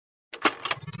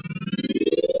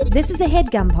This is a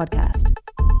HeadGum podcast.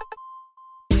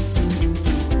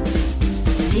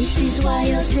 This is why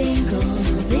you're single.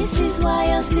 This is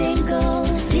why you're single.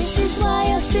 This is why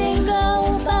you're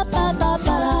single. Ba ba ba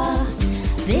ba.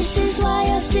 This is why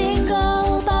you're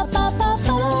single. Ba ba ba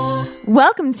ba.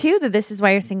 Welcome to the This Is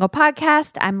Why You're Single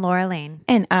podcast. I'm Laura Lane.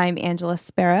 And I'm Angela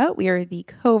Spera. We are the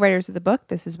co-writers of the book,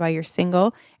 This Is Why You're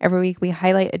Single. Every week we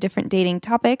highlight a different dating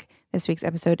topic. This week's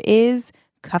episode is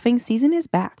Cuffing Season is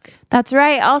Back. That's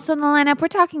right. Also in the lineup, we're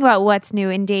talking about what's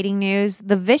new in dating news,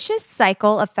 the vicious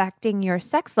cycle affecting your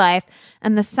sex life,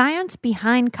 and the science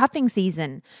behind cuffing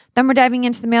season. Then we're diving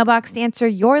into the mailbox to answer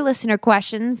your listener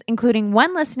questions, including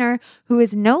one listener who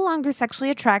is no longer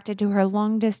sexually attracted to her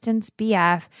long-distance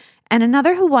BF, and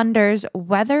another who wonders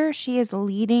whether she is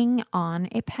leading on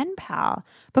a pen pal.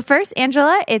 But first,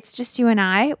 Angela, it's just you and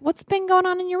I. What's been going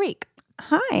on in your week?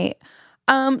 Hi.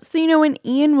 When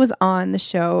Ian was on the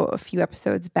show a few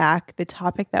episodes back, the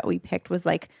topic that we picked was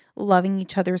like loving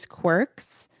each other's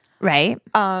quirks. Right.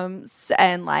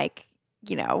 And like,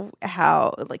 you know,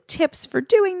 how like tips for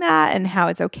doing that and how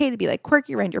it's okay to be like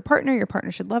quirky around your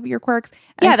partner should love your quirks.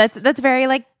 And Yeah, that's very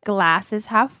like glasses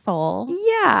half full.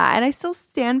 Yeah, and I still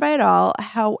stand by it all.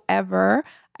 However,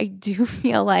 I do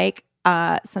feel like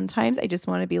sometimes I just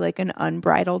want to be like an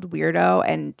unbridled weirdo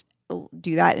and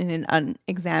do that in an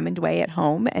unexamined way at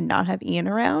home and not have Ian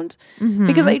around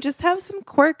because I just have some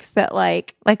quirks that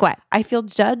like what? I feel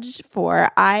judged for.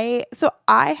 I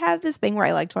have this thing where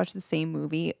I like to watch the same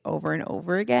movie over and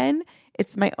over again.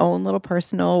 It's my own little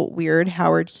personal weird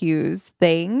Howard Hughes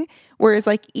thing. Whereas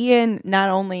like Ian, not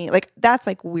only like that's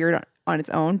like weird on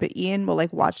its own, but Ian will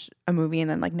like watch a movie and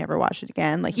then like never watch it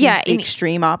again. Like he's the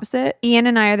extreme opposite. Ian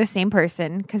and I are the same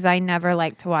person because I never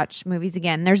like to watch movies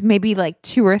again. There's maybe like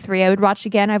 2 or 3 I would watch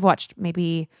again. I've watched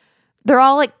they're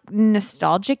all like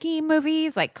nostalgic-y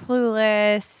movies like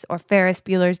Clueless or Ferris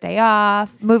Bueller's Day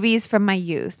Off, movies from my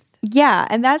youth. Yeah,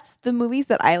 and that's the movies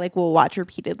that I like will watch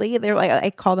repeatedly. They're like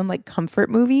I call them like comfort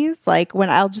movies. Like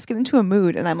when I'll just get into a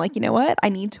mood and I'm like, you know what? I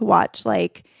need to watch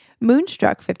like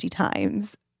Moonstruck 50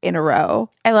 times in a row.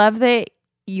 I love that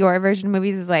your version of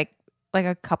movies is like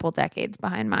a couple decades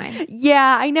behind mine.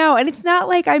 Yeah, I know. And it's not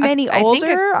like I'm any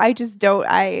older. I just don't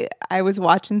I was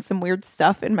watching some weird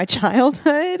stuff in my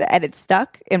childhood and it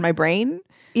stuck in my brain.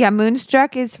 Yeah,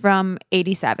 Moonstruck is from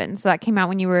 87. So that came out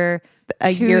when you were a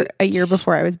year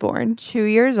before I was born. 2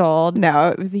 years old. No,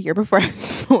 it was a year before I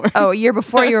was born. Oh, a year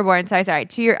before you were born. Sorry.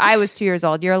 I was 2 years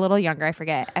old. You're a little younger. I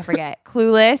forget.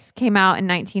 Clueless came out in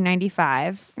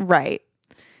 1995. Right.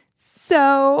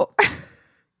 So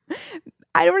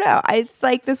I don't know. It's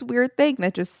like this weird thing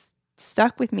that just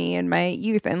stuck with me in my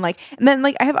youth. And then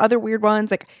I have other weird ones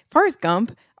like Forrest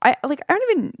Gump. I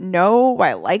don't even know why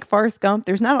I like Forrest Gump.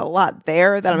 There's not a lot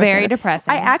there that it's very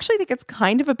depressing. I actually think it's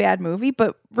kind of a bad movie,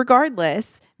 but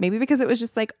regardless, maybe because it was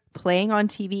just like playing on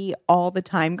TV all the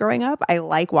time growing up, I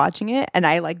like watching it, and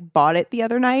I like bought it the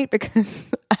other night because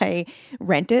I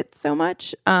rent it so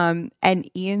much. And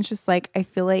Ian's just like, I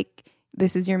feel like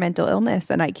this is your mental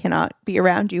illness and I cannot be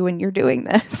around you when you're doing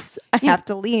this. I have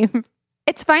to leave.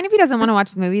 It's fine if he doesn't want to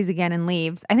watch the movies again and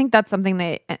leaves. I think that's something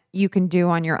that you can do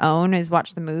on your own is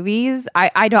watch the movies.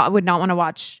 I don't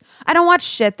watch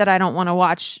shit that I don't want to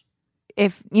watch.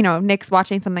 If, you know, Nick's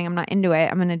watching something, I'm not into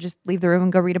it, I'm going to just leave the room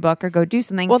and go read a book or go do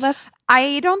something. Well,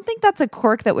 I don't think that's a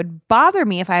quirk that would bother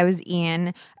me if I was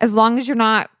Ian, as long as you're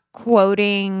not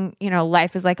quoting, you know,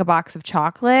 life is like a box of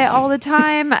chocolate all the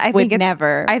time. I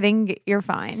think you're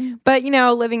fine. But, you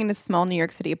know, living in a small New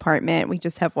York City apartment, we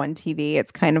just have one TV.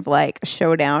 It's kind of like a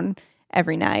showdown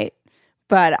every night.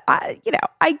 But I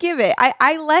give it.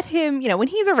 I let him, you know, when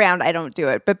he's around, I don't do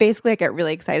it. But basically I get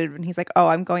really excited when he's like, oh,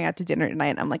 I'm going out to dinner tonight.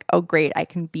 And I'm like, oh, great. I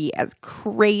can be as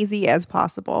crazy as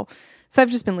possible. So I've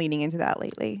just been leaning into that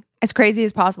lately. As crazy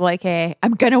as possible, aka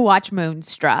I'm going to watch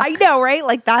Moonstruck. I know, right?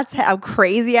 Like that's how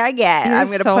crazy I get. I'm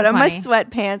going to put on my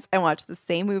sweatpants and watch the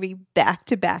same movie back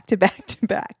to back to back to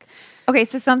back. Okay,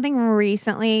 so something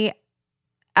recently,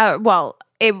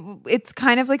 it's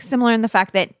kind of like similar in the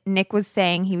fact that Nick was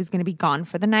saying he was going to be gone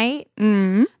for the night.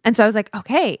 Mm-hmm. And so I was like,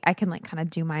 okay, I can like kind of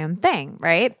do my own thing,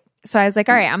 right? So I was like,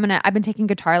 all right, I've been taking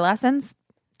guitar lessons,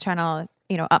 trying to,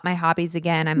 you know, up my hobbies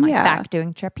again. I'm like back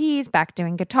doing trapeze, back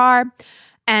doing guitar.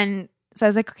 And so I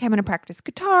was like, okay, I'm going to practice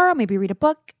guitar. I'll maybe read a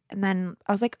book. And then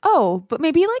I was like, oh, but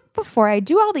maybe like before I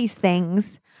do all these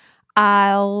things,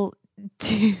 I'll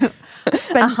spend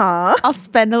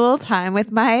a little time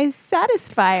with my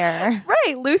Satisfier.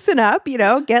 Right. Loosen up, you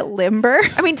know, get limber.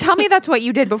 I mean, tell me that's what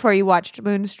you did before you watched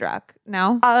Moonstruck.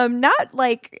 No? Not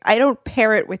like, I don't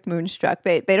pair it with Moonstruck.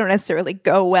 They don't necessarily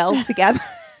go well together.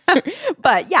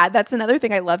 But yeah, that's another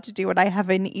thing I love to do when I have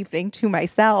an evening to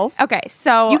myself. Okay,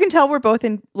 so You can tell we're both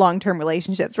in long-term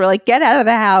relationships. We're like, get out of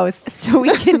the house so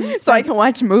we can so I can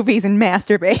watch movies and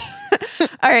masturbate.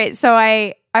 All right, so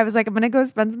I was like, I'm gonna go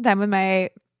spend some time with my.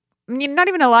 Not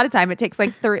even a lot of time. It takes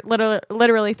like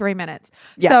literally 3 minutes.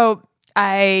 Yeah. So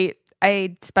I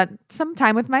spent some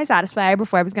time with my Satisfier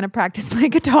before I was going to practice my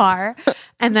guitar,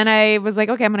 and then I was like,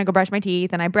 okay, I'm going to go brush my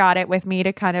teeth, and I brought it with me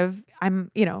to kind of.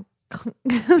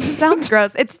 Sounds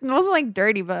gross. It wasn't like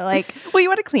dirty, but like. Well, you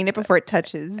want to clean it before it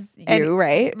touches you,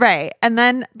 right? Right, and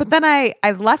then I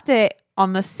left it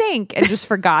on the sink and just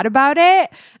forgot about it,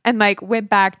 and like went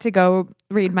back to go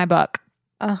read my book,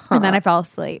 and then I fell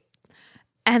asleep.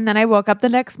 And then I woke up the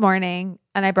next morning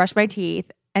and I brushed my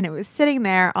teeth and it was sitting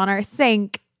there on our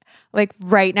sink, like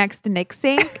right next to Nick's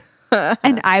sink.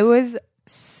 And I was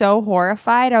so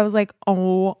horrified. I was like,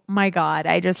 oh my God,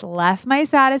 I just left my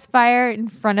Satisfier in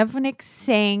front of Nick's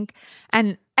sink.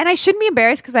 And I shouldn't be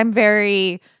embarrassed because I'm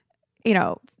very,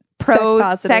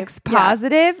 pro sex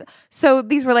positive. Yeah. So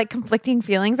these were like conflicting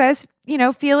feelings. I was,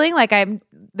 feeling like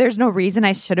there's no reason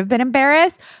I should have been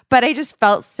embarrassed, but I just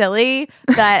felt silly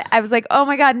that I was like, oh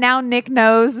my God, now Nick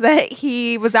knows that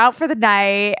he was out for the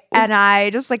night. And I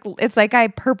just like, it's like I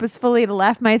purposefully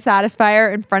left my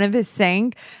Satisfier in front of his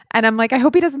sink. And I'm like, I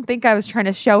hope he doesn't think I was trying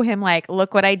to show him like,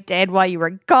 look what I did while you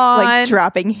were gone. Like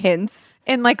dropping hints.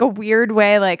 In like a weird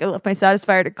way. Like I left my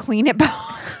Satisfier to clean it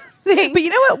back. But you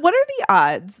know what? What are the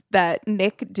odds that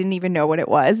Nick didn't even know what it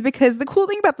was? Because the cool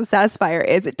thing about the Satisfier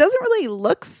is it doesn't really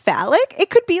look phallic.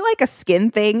 It could be like a skin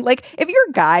thing. Like if you're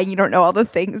a guy and you don't know all the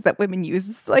things that women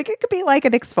use, like it could be like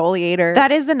an exfoliator.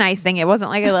 That is the nice thing. It wasn't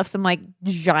like I left some like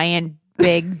giant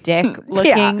big dick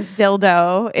looking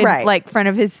dildo in like front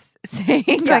of his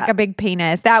sink, like a big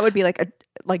penis. That would be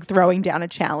like throwing down a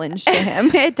challenge to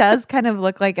him. It does kind of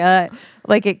look like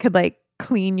it could like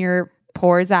clean your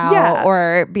pores out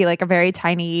or be like a very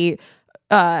tiny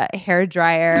hair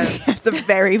dryer. It's a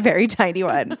very, very tiny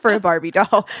one for a Barbie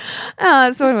doll.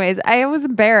 So anyways, I was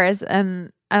embarrassed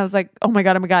and I was like, oh my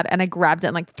God. And I grabbed it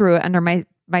and like threw it under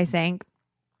my sink.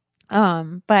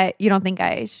 But you don't think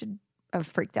I should have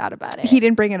freaked out about it? He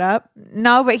didn't bring it up?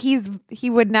 No, but he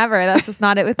would never. That's just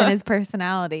not it within his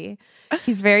personality.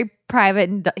 He's very private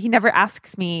and he never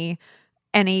asks me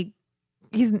any.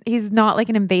 He's not like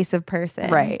an invasive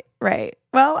person. Right.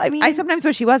 Well, I mean, I sometimes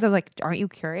wish he was. I was like, aren't you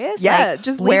curious? Yeah, like,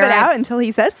 just leave it out until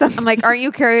he says something. I'm like, aren't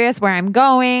you curious where I'm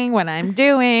going, what I'm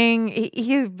doing?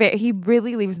 He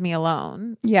really leaves me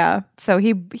alone. Yeah. So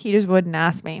he just wouldn't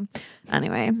ask me.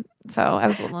 Anyway, so I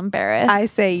was a little embarrassed. I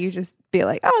say you just be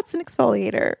like, oh, it's an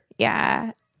exfoliator.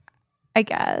 Yeah, I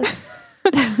guess.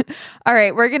 All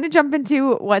right, we're going to jump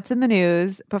into what's in the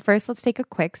news. But first, let's take a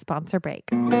quick sponsor break.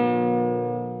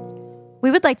 We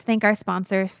would like to thank our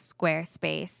sponsor,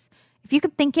 Squarespace. If you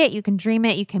can think it, you can dream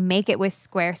it, you can make it with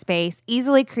Squarespace.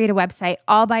 Easily create a website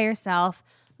all by yourself.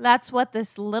 That's what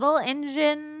this little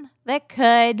engine that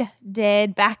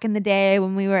did back in the day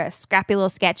when we were a scrappy little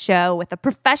sketch show with a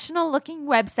professional looking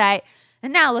website.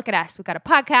 And now look at us. We've got a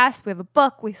podcast, we have a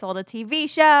book, we sold a TV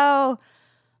show.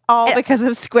 All because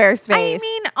of Squarespace. I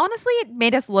mean, honestly, it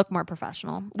made us look more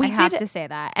professional. I have to say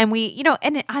that. And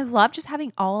I love just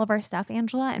having all of our stuff,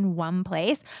 Angela, in one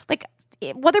place. Like,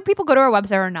 whether people go to our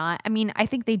website or not, I mean, I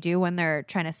think they do when they're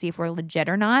trying to see if we're legit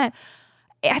or not.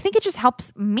 I think it just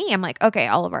helps me. I'm like, okay,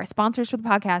 all of our sponsors for the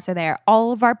podcast are there.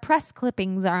 All of our press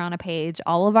clippings are on a page.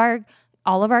 All of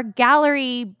our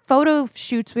gallery photo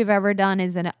shoots we've ever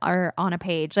done are on a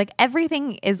page. Like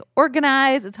everything is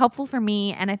organized. It's helpful for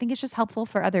me. And I think it's just helpful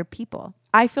for other people.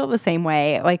 I feel the same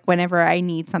way. Like whenever I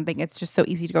need something, it's just so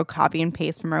easy to go copy and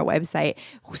paste from our website.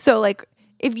 So like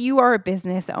if you are a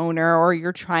business owner or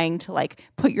you're trying to like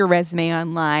put your resume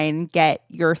online, get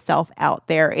yourself out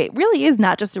there, it really is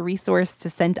not just a resource to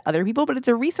send to other people, but it's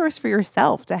a resource for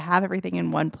yourself to have everything in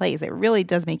one place. It really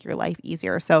does make your life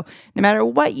easier. So no matter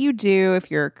what you do, if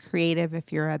you're creative,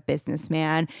 if you're a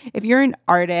businessman, if you're an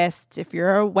artist, if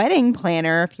you're a wedding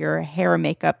planner, if you're a hair and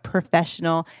makeup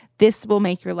professional, this will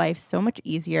make your life so much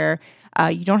easier.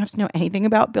 You don't have to know anything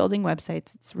about building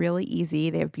websites. It's really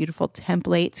easy. They have beautiful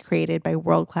templates created by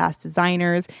world-class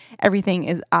designers. Everything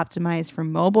is optimized for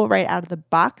mobile right out of the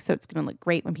box, so it's going to look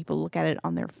great when people look at it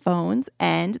on their phones.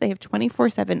 And they have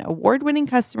 24/7 award-winning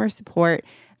customer support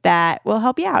that will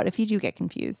help you out if you do get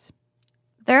confused.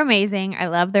 They're amazing. I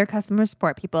love their customer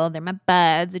support people. They're my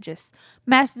buds. I just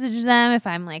message them if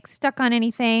I'm like stuck on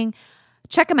anything.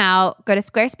 Check them out. Go to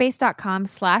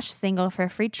squarespace.com/single for a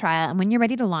free trial. And when you're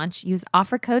ready to launch, use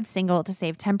offer code SINGLE to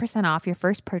save 10% off your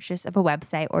first purchase of a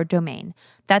website or domain.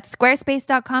 That's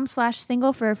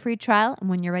squarespace.com/single for a free trial. And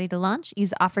when you're ready to launch,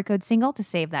 use offer code SINGLE to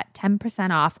save that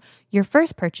 10% off your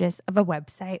first purchase of a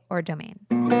website or domain.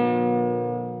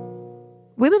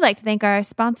 We would like to thank our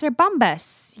sponsor,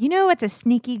 Bombas. You know, it's a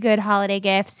sneaky good holiday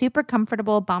gift, super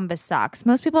comfortable Bombas socks.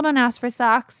 Most people don't ask for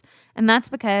socks, and that's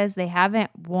because they haven't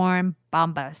worn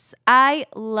Bombas. I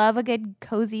love a good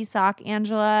cozy sock,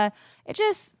 Angela. It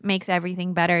just makes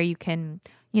everything better. You can,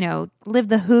 live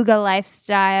the hygge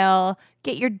lifestyle,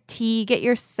 get your tea, get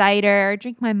your cider,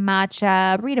 drink my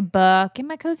matcha, read a book in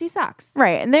my cozy socks.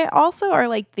 Right. And they also are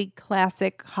like the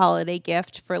classic holiday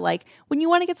gift for like when you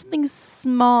want to get something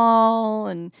small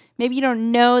and maybe you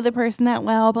don't know the person that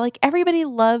well, but like everybody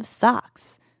loves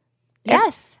socks.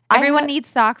 Yes. Everyone needs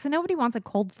socks and nobody wants a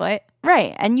cold foot.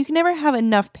 Right. And you can never have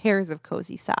enough pairs of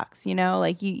cozy socks,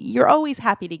 like you're always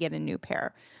happy to get a new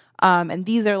pair. And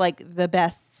these are like the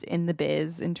best in the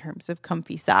biz in terms of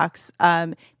comfy socks.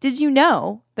 Did you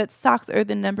know that socks are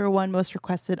the #1 most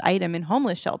requested item in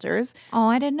homeless shelters? Oh,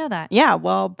 I didn't know that. Yeah,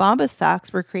 well, Bombas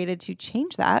socks were created to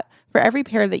change that. For every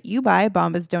pair that you buy,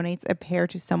 Bombas donates a pair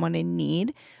to someone in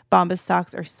need. Bombas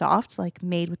socks are soft, like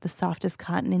made with the softest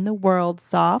cotton in the world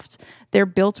soft. They're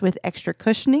built with extra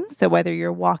cushioning, so whether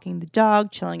you're walking the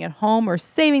dog, chilling at home, or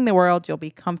saving the world, you'll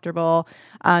be comfortable.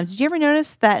 Did you ever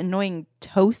notice that annoying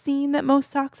toe seam that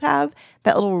most socks have?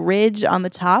 That little ridge on the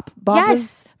top?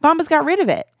 Yes. Bombas got rid of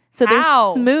it. So they're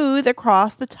Ow. smooth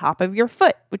across the top of your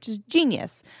foot, which is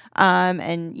genius.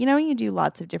 And you do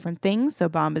lots of different things. So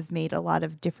Bombas made a lot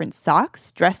of different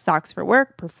socks, dress socks for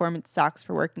work, performance socks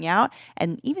for working out,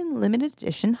 and even limited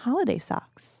edition holiday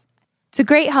socks. It's a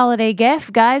great holiday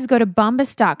gift. Guys, go to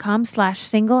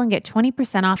bombas.com/single and get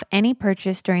 20% off any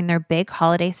purchase during their big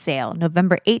holiday sale,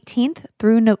 November 18th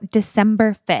through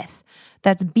December 5th.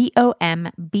 That's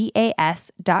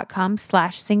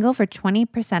bombas.com/single for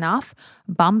 20% off.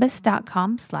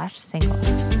 Bombas.com/single.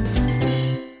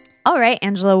 All right,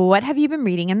 Angela, what have you been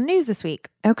reading in the news this week?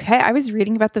 Okay, I was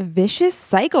reading about the vicious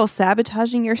cycle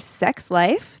sabotaging your sex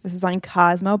life. This is on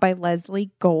Cosmo by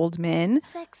Leslie Goldman.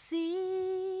 Sexy.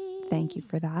 Thank you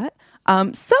for that.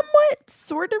 Somewhat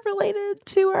sort of related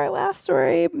to our last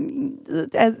story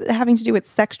as having to do with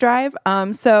sex drive.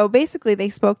 So basically they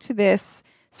spoke to this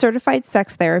certified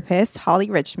sex therapist, Holly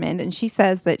Richmond, and she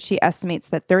says that she estimates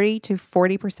that 30 to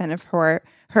 40% of her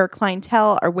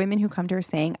clientele are women who come to her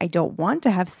saying, I don't want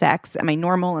to have sex. Am I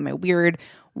normal? Am I weird?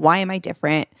 Why am I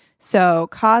different? So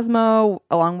Cosmo,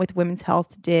 along with Women's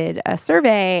Health, did a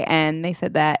survey, and they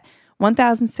said that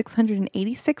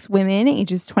 1,686 women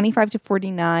ages 25 to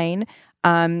 49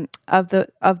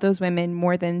 of those women,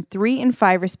 more than 3 in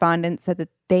 5 respondents said that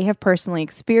they have personally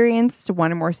experienced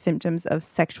one or more symptoms of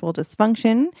sexual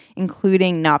dysfunction,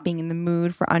 including not being in the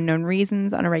mood for unknown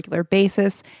reasons on a regular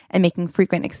basis and making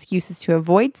frequent excuses to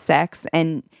avoid sex.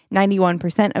 And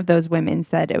 91% of those women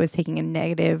said it was taking a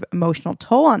negative emotional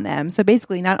toll on them. So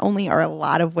basically, not only are a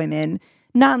lot of women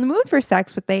not in the mood for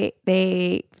sex, but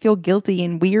they feel guilty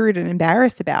and weird and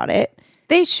embarrassed about it.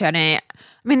 They shouldn't.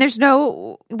 I mean,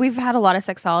 we've had a lot of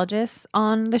sexologists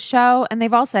on the show, and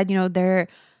they've all said, there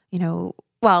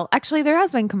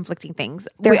has been conflicting things.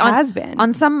 There has been.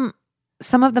 On some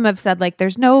of them have said, like,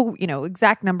 there's no,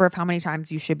 exact number of how many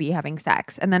times you should be having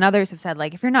sex. And then others have said,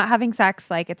 like, if you're not having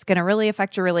sex, like, it's going to really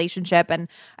affect your relationship. And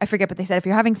I forget, but they said if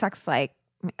you're having sex, like,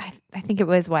 I think it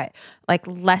was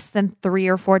less than 3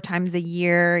 or 4 times a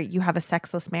year, you have a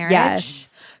sexless marriage. Yes.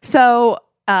 So,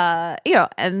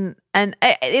 and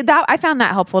I found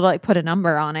that helpful to put a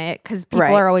number on it, because people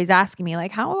Right. are always asking me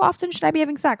how often should I be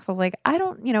having sex? I was like, I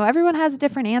don't, everyone has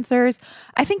different answers.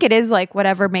 I think it is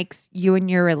whatever makes you and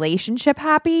your relationship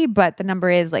happy, but the number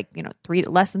is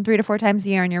less than 3 to 4 times a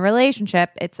year in your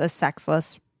relationship. It's a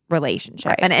sexless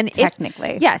relationship. Right. And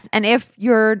Technically. yes. And if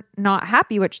you're not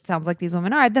happy, which it sounds like these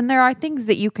women are, then there are things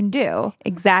that you can do.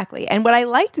 Exactly. And what I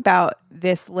liked about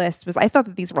this list was I thought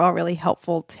that these were all really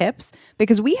helpful tips,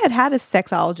 because we had a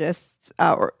sexologist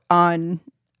on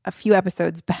a few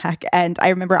episodes back. And I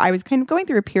remember I was kind of going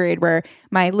through a period where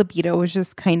my libido was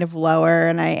just kind of lower.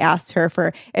 And I asked her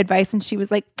for advice, and she was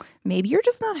like, maybe you're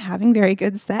just not having very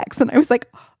good sex. And I was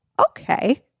like,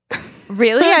 okay.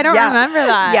 Really? I don't Yeah. remember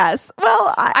that. Yes.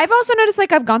 Well, I've also noticed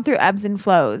I've gone through ebbs and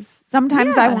flows.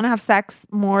 Sometimes I Yeah. want to have sex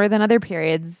more than other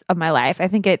periods of my life. I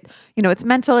think it's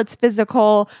mental, it's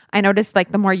physical. I notice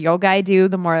the more yoga I do,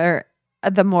 the more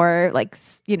the more like,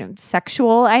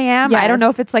 sexual I am. I don't know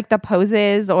Yes. if it's like the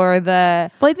poses or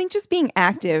the Well, I think just being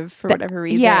active for whatever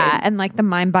reason. yeah, and like the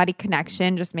mind body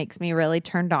connection just makes me really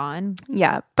turned on.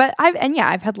 Yeah. But I've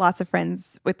had lots of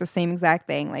friends with the same exact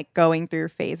thing, like going through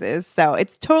phases. So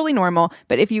it's totally normal.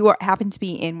 But if you happen to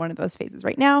be in one of those phases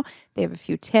right now, they have a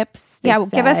few tips. They Well,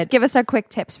 said, give us our quick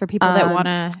tips for people that want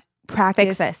to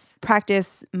fix this.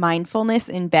 Practice mindfulness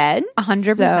in bed.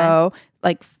 100%. So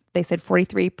like they said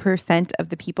 43% of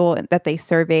the people that they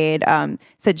surveyed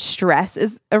said stress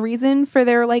is a reason for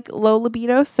their like low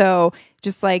libido. So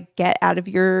just like get out of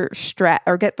your stress,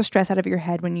 or get the stress out of your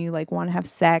head when you like want to have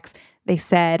sex. They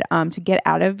said to get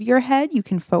out of your head, you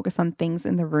can focus on things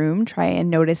in the room. Try and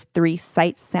notice 3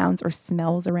 sights, sounds, or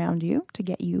smells around you to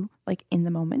get you like in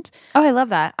the moment. Oh, I love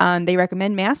that. They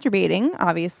recommend masturbating,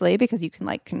 obviously, because you can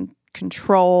like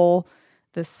control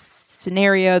the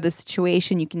scenario, the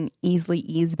situation. You can easily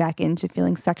ease back into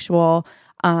feeling sexual.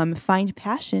 Find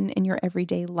passion in your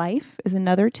everyday life is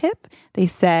another tip. They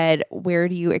said, where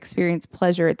do you experience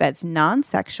pleasure that's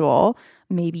non-sexual?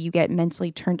 Maybe you get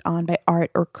mentally turned on by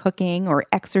art or cooking or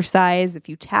exercise. If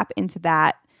you tap into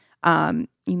that,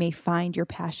 you may find your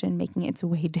passion making its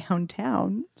way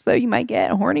downtown. So you might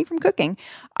get horny from cooking.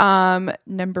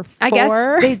 Number 4. I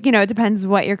guess it depends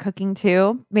what you're cooking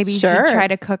too. Maybe you should try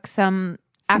to cook some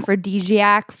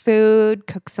aphrodisiac food,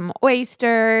 cook some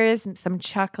oysters, some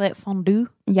chocolate fondue.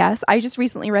 Yes, I just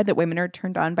recently read that women are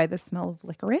turned on by the smell of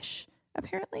licorice,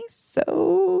 apparently.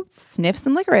 So sniff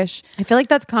some licorice. I feel like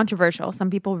that's controversial. Some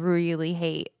people really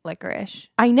hate licorice.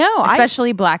 I know.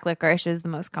 Especially black licorice is the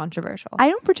most controversial. I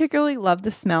don't particularly love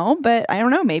the smell, but I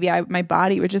don't know. Maybe my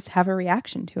body would just have a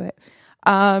reaction to it.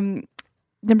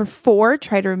 Number 4,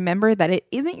 try to remember that it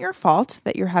isn't your fault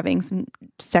that you're having some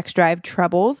sex drive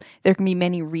troubles. There can be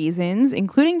many reasons,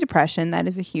 including depression. That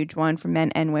is a huge one for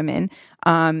men and women.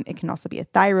 It can also be a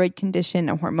thyroid condition,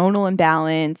 a hormonal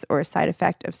imbalance, or a side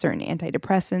effect of certain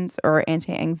antidepressants or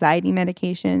anti-anxiety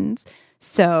medications.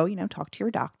 So, talk to your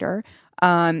doctor.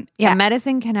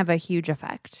 Medicine can have a huge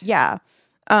effect. Yeah.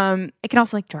 It can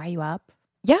also like dry you up.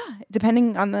 Yeah,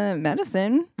 depending on the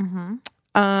medicine.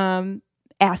 Mm-hmm.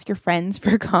 Ask your friends for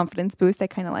a confidence boost. I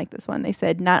kind of like this one. They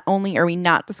said, not only are we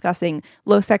not discussing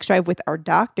low sex drive with our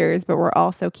doctors, but we're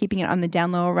also keeping it on the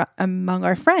down low among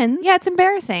our friends. Yeah, it's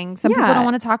embarrassing. Some people Yeah. don't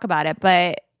want to talk about it,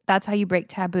 but that's how you break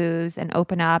taboos and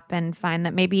open up and find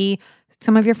that maybe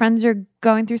some of your friends are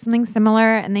going through something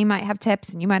similar and they might have tips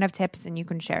and you might have tips and you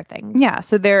can share things. Yeah.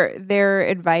 So their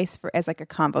advice for as like a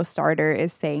combo starter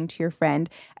is saying to your friend,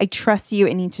 I trust you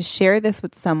and need to share this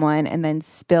with someone, and then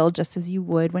spill just as you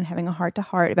would when having a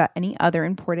heart-to-heart about any other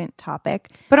important topic.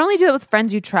 But only do it with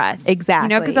friends you trust.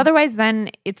 Exactly. Because otherwise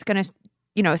then it's going to,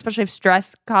 especially if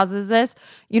stress causes this,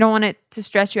 you don't want it to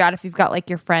stress you out if you've got like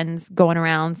your friends going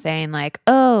around saying like,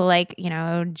 oh, like,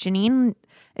 Janine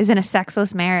is in a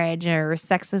sexless marriage or a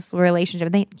sexless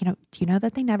relationship. They, do you know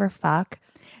that they never fuck?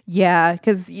 Yeah,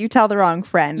 because you tell the wrong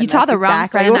friend. You and tell that's the wrong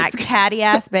exactly friend, what's that catty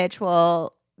ass bitch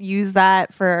will use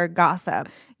that for gossip.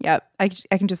 Yep. I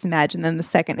can just imagine then the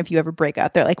second if you ever break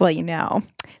up, they're like, well,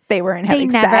 they weren't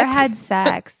having sex. They never had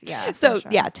sex. Yeah. So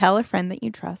sure. yeah, tell a friend that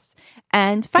you trust.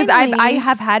 And Because finally, I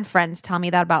have had friends tell me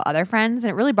that about other friends, and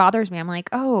it really bothers me. I'm like,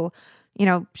 oh,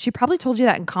 she probably told you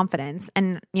that in confidence,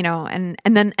 and and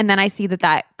then I see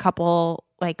that couple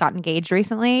like got engaged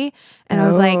recently, and I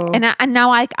was like, and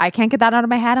now I can't get that out of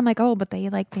my head. I'm like, oh, but they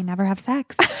never have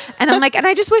sex, and I'm like, and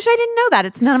I just wish I didn't know that.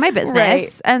 It's none of my business,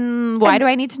 Right. and why do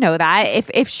I need to know that?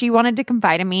 If she wanted to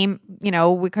confide in me,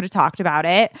 we could have talked about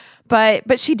it,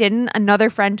 but she didn't. Another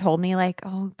friend told me like,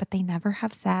 oh, but they never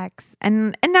have sex,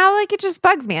 and now like it just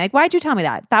bugs me. Like, why'd you tell me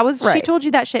that? That was she Right. told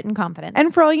you that shit in confidence.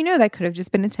 and for all you know, that could have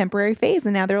just been a temporary phase,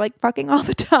 and now they're like fucking all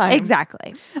the time.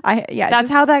 Exactly. That's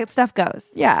just- how that stuff goes.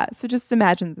 Yeah. So just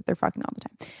imagine that they're fucking all the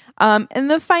time.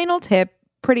 And the final tip,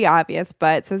 pretty obvious,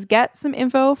 but it says get some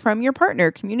info from your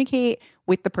partner. Communicate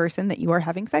with the person that you are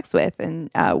having sex with, and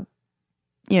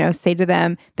say to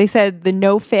them. They said the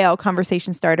no fail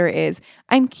conversation starter is,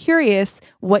 I'm curious,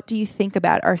 what do you think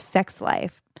about our sex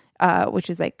life? Which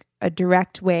is like a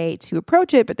direct way to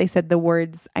approach it. But they said the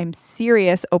words I'm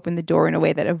serious open the door in a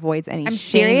way that avoids any I'm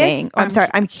shaming. serious? I'm sorry,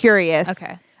 I'm curious.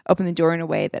 Okay. Open the door in a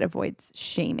way that avoids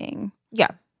shaming. Yeah.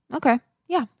 Okay.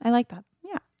 Yeah, I like that.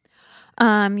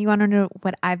 Yeah. You want to know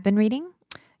what I've been reading?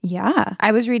 Yeah.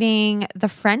 I was reading The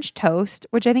French Toast,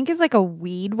 which I think is like a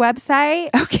weed website.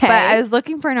 Okay. But I was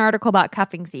looking for an article about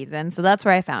cuffing season, so that's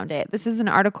where I found it. This is an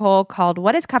article called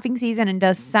What is Cuffing Season and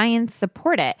Does Science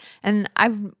Support It? And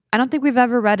I don't think we've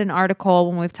ever read an article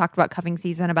when we've talked about cuffing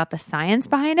season about the science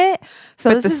behind it. So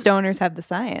But this the is stoners have the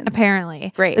science.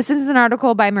 apparently Great. This is an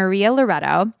article by Maria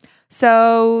Loretto.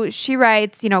 So she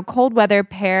writes, cold weather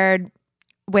paired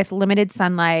with limited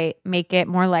sunlight make it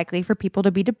more likely for people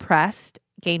to be depressed,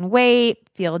 gain weight,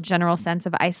 feel a general sense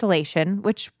of isolation,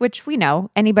 which we know.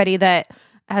 Anybody that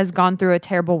has gone through a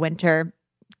terrible winter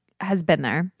has been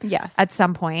there Yes. at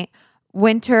some point.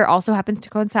 Winter also happens to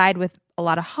coincide with a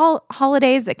lot of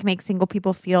holidays that can make single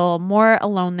people feel more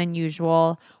alone than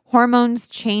usual. Hormones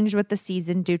change with the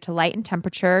season due to light and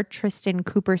temperature. Tristan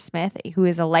Cooper Smith, who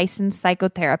is a licensed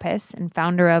psychotherapist and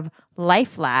founder of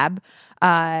Life Lab,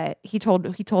 he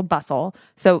told Bustle.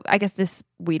 So I guess this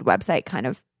weed website kind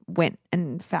of went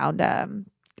and found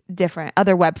different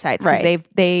other websites. Right.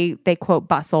 They quote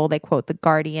Bustle, they quote The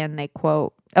Guardian, they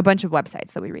quote a bunch of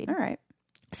websites that we read. All right.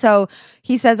 So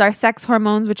he says our sex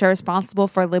hormones, which are responsible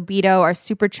for libido, are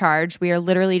supercharged. We are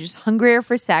literally just hungrier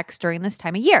for sex during this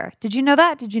time of year. Did you know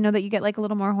that? Did you know that you get like a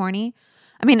little more horny?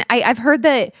 I mean, I've heard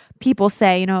that people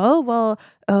say, they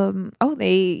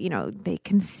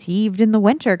conceived in the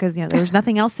winter because there was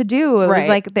nothing else to do. It Right. was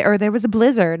like, or there was a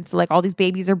blizzard, so like all these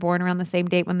babies are born around the same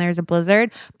date when there's a blizzard.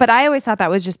 But I always thought that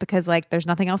was just because like there's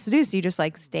nothing else to do, so you just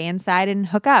like stay inside and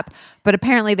hook up. But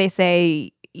apparently they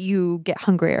say you get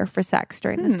hungrier for sex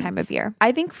during this time of year.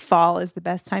 I think fall is the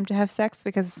best time to have sex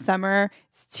because summer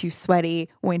it's too sweaty,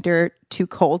 winter too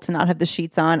cold to not have the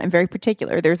sheets on. I'm very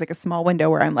particular. There's like a small window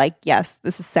where I'm like, yes,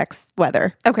 this is sex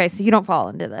weather. Okay, so you don't fall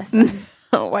into this.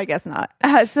 Oh, I guess not.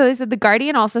 So they said The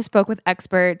Guardian also spoke with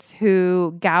experts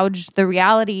who gauged the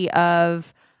reality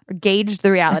of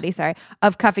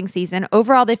cuffing season.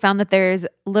 Overall, they found that there's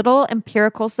little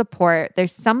empirical support.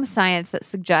 There's some science that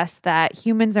suggests that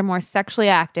humans are more sexually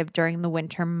active during the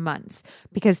winter months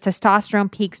because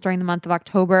testosterone peaks during the month of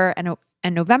October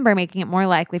and November, making it more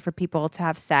likely for people to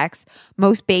have sex.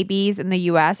 Most babies in the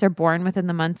U.S. are born within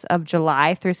the months of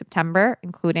July through September,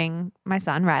 including my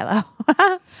son, Rilo,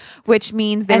 which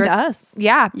means they And were... us.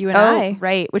 Yeah. You and I.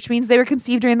 Right. Which means they were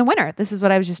conceived during the winter. This is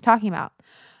what I was just talking about.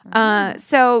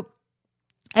 So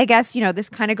I guess, this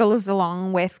kind of goes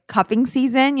along with cuffing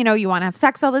season. You want to have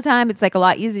sex all the time. It's like a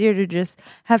lot easier to just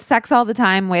have sex all the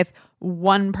time with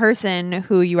one person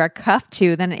who you are cuffed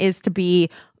to than it is to be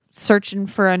searching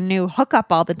for a new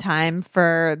hookup all the time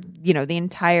for, the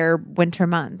entire winter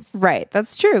months. Right.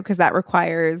 That's true because that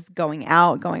requires going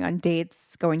out, going on dates,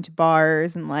 going to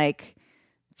bars, and like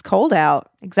it's cold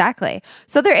out. Exactly.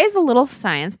 So there is a little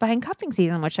science behind cuffing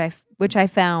season, which I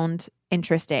found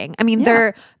interesting. I mean,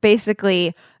 they're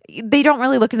basically, they don't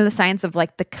really look into the science of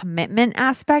like the commitment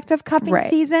aspect of cuffing Right.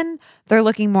 season. They're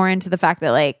looking more into the fact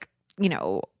that like,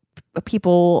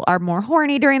 people are more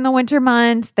horny during the winter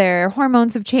months, their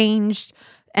hormones have changed,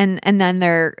 and then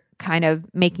they're kind of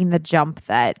making the jump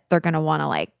that they're going to want to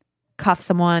like cuff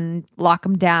someone, lock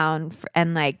them down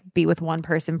and like be with one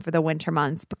person for the winter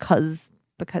months because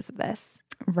of this.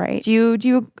 Right.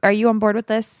 Are you on board with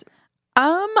this?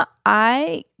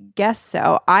 I guess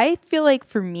so. I feel like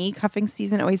for me, cuffing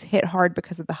season always hit hard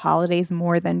because of the holidays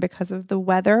more than because of the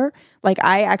weather. Like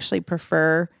I actually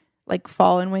prefer like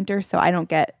fall and winter, so I don't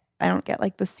get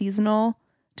like the seasonal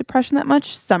depression that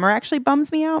much. Summer actually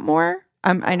bums me out more.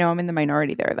 I know I'm in the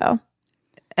minority there though.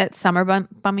 At summer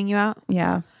bumming you out?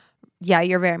 Yeah. Yeah,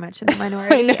 you're very much in the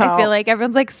minority. I know. I feel like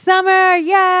everyone's like, summer,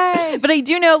 yay! But I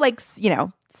do know like,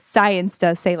 science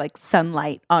does say like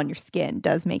sunlight on your skin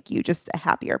does make you just a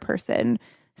happier person.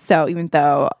 So even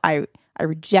though I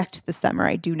reject the summer,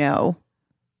 I do know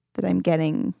that I'm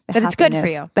getting That it's good for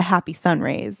happiness, you. the happy sun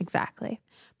rays. Exactly.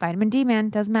 Vitamin D, man,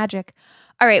 does magic.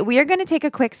 All right, we are going to take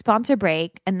a quick sponsor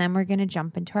break, and then we're going to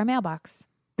jump into our mailbox.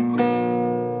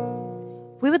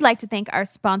 We would like to thank our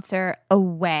sponsor,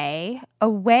 Away.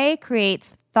 Away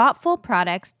creates thoughtful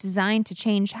products designed to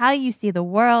change how you see the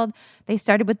world. They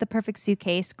started with the perfect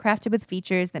suitcase, crafted with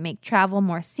features that make travel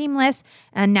more seamless,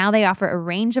 and now they offer a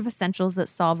range of essentials that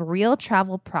solve real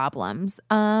travel problems.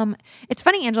 It's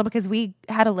funny, Angela, because we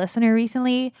had a listener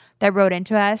recently that wrote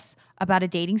into us about a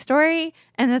dating story,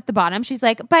 and at the bottom she's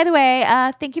like, by the way,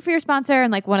 thank you for your sponsor,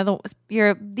 and like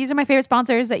these are my favorite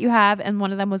sponsors that you have, and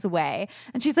one of them was Away,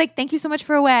 and she's like, thank you so much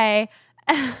for Away.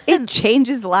 It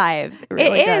changes lives. It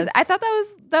really does. I thought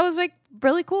that was like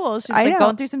really cool. She was I like know.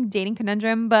 going through some dating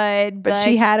conundrum, but But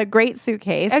she had a great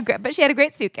suitcase. but she had a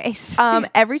great suitcase.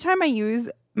 Every time I use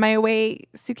my away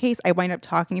suitcase, I wind up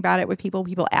talking about it with people.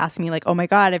 People ask me like, oh my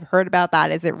God, I've heard about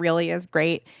that. Is it really as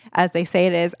great as they say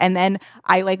it is? And then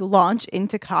I like launch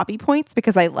into copy points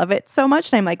because I love it so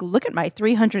much. And I'm like, look at my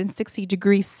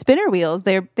 360-degree spinner wheels.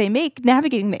 They make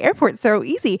navigating the airport so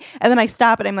easy. And then I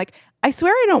stop and I'm like, I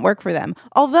swear I don't work for them.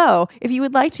 Although, if you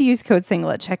would like to use code SINGLE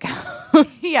at checkout.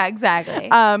 Yeah, exactly.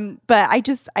 But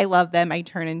I love them. I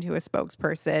turn into a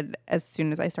spokesperson as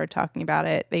soon as I start talking about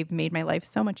it. They've made my life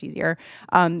so much easier.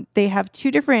 They have 2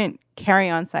 different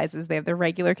carry-on sizes. They have the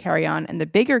regular carry-on and the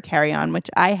bigger carry-on, which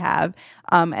I have.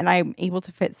 And I'm able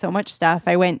to fit so much stuff.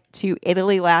 I went to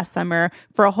Italy last summer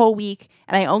for a whole week,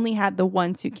 and I only had the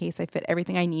one suitcase. I fit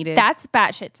everything I needed. That's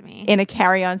batshit to me. In a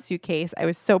carry-on suitcase. I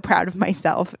was so proud of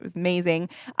myself. It was amazing.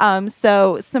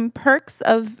 So some perks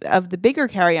of the bigger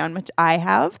carry-on, which I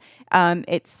have,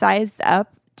 it's sized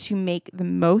up to make the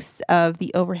most of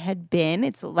the overhead bin.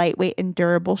 It's a lightweight and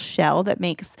durable shell that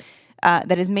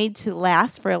is made to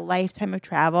last for a lifetime of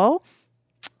travel.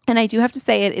 And I do have to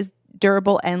say it is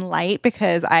durable and light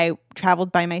because I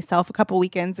traveled by myself a couple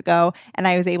weekends ago and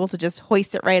I was able to just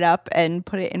hoist it right up and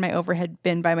put it in my overhead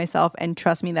bin by myself. And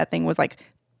trust me, that thing was like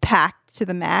packed to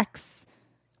the max.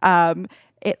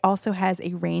 It also has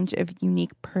a range of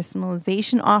unique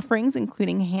personalization offerings,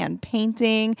 including hand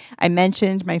painting. I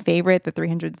mentioned my favorite, the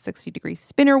 360-degree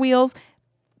spinner wheels.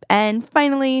 And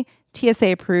finally,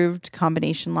 TSA approved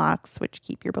combination locks, which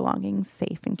keep your belongings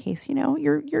safe in case,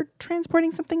 you're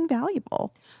transporting something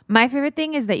valuable. My favorite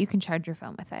thing is that you can charge your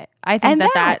phone with it. I think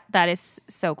that is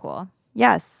so cool.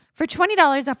 Yes. For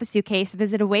 $20 off a suitcase,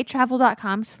 visit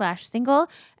awaytravel.com/single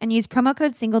and use promo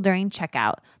code SINGLE during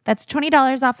checkout. That's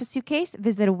 $20 off a suitcase.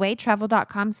 Visit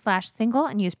awaytravel.com/single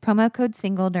and use promo code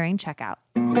SINGLE during checkout.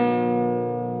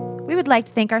 We would like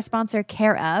to thank our sponsor,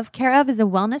 Care of. Care of is a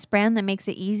wellness brand that makes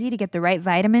it easy to get the right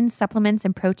vitamins, supplements,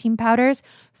 and protein powders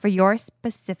for your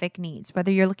specific needs.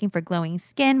 Whether you're looking for glowing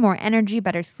skin, more energy,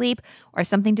 better sleep, or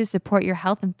something to support your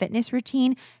health and fitness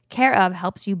routine, Care of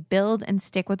helps you build and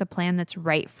stick with a plan that's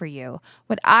right for you.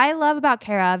 What I love about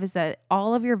Care of is that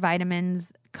all of your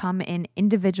vitamins come in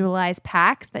individualized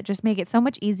packs that just make it so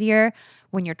much easier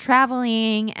when you're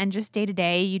traveling and just day to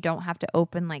day. You don't have to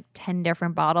open like 10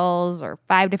 different bottles or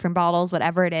 5 different bottles,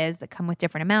 whatever it is, that come with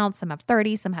different amounts. Some have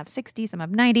 30, some have 60, some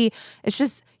have 90. It's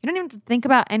just, you don't even have to think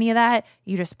about any of that.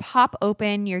 You just pop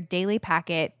open your daily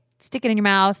packet, stick it in your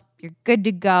mouth. You're good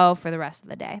to go for the rest of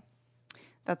the day.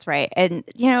 That's right. And,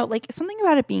 like something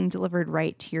about it being delivered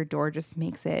right to your door just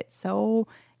makes it so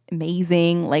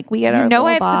amazing. Like we get our little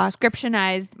I've box.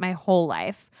 subscriptionized my whole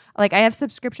life. Like I have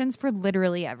subscriptions for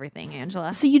literally everything,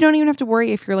 Angela. So you don't even have to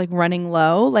worry if you're like running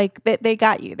low. Like they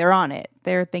got you. They're on it.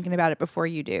 They're thinking about it before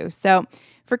you do. So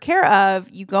for Care of,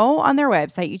 you go on their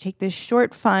website, you take this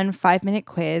short, fun 5-minute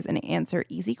quiz and answer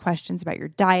easy questions about your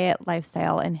diet,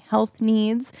 lifestyle, and health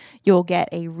needs. You'll get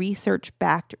a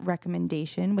research-backed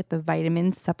recommendation with the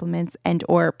vitamins, supplements, and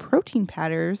or protein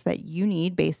powders that you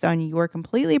need based on your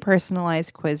completely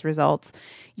personalized quiz results.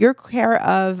 Your Care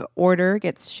of order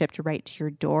gets shipped right to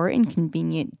your door in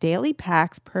convenient daily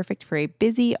packs, perfect for a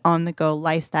busy, on-the-go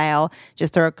lifestyle.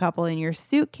 Just throw a couple in your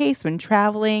suitcase when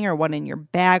traveling or one in your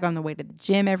bag on the way to the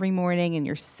gym every morning and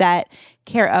you're set.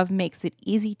 Care of makes it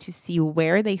easy to see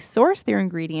where they source their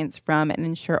ingredients from and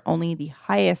ensure only the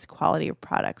highest quality of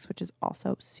products, which is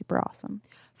also super awesome.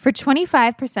 For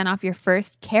 25% off your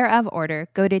first Care of order,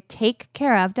 go to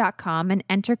takecareof.com and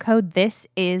enter code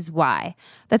THISISWHY.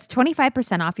 That's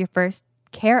 25% off your first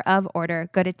Care of order.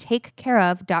 Go to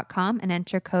takecareof.com and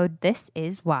enter code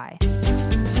THISISWHY.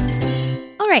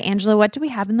 All right, Angela, what do we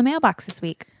have in the mailbox this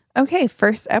week? Okay,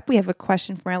 first up, we have a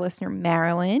question from our listener,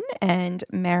 Marilyn. And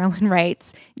Marilyn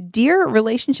writes, Dear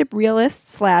relationship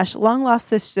realists / long lost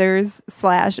sisters /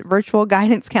 virtual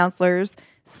guidance counselors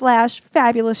 /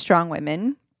 fabulous strong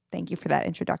women. Thank you for that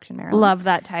introduction, Marilyn. Love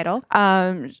that title.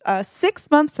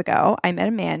 6 months ago, I met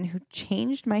a man who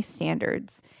changed my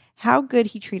standards. How good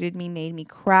he treated me made me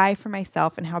cry for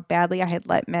myself and how badly I had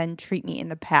let men treat me in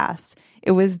the past.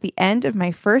 It was the end of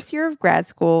my first year of grad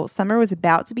school. Summer was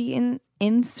about to be in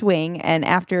swing, and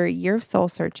after a year of soul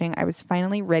searching, I was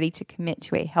finally ready to commit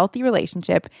to a healthy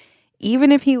relationship,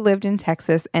 even if he lived in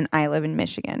Texas and I live in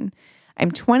Michigan.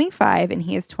 I'm 25 and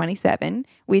he is 27.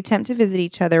 We attempt to visit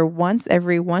each other once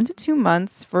every 1 to 2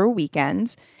 months for a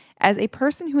weekend. As a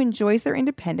person who enjoys their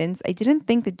independence, I didn't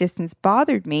think the distance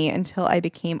bothered me until I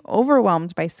became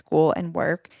overwhelmed by school and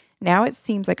work. Now it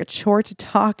seems like a chore to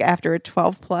talk after a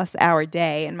 12-plus hour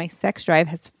day, and my sex drive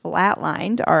has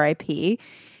flatlined, RIP.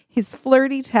 His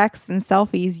flirty texts and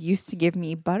selfies used to give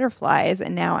me butterflies,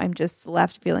 and now I'm just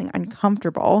left feeling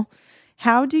uncomfortable.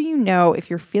 How do you know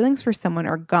if your feelings for someone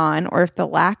are gone or if the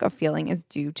lack of feeling is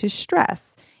due to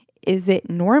stress? Is it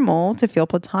normal to feel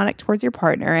platonic towards your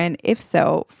partner? And if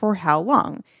so, for how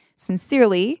long?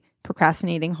 Sincerely,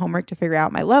 procrastinating homework to figure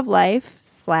out my love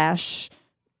life /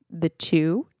 the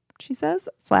two, she says,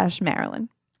 / Marilyn.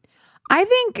 I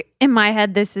think in my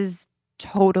head, this is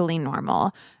totally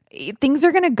normal. Things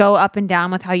are going to go up and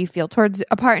down with how you feel towards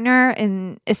a partner.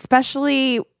 And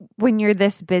especially when you're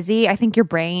this busy, I think your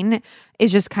brain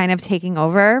is just kind of taking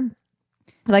over.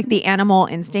 Like the animal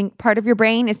instinct part of your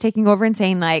brain is taking over and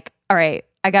saying like, all right,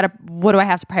 what do I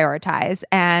have to prioritize?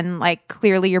 And like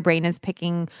clearly your brain is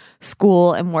picking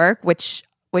school and work, which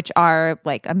are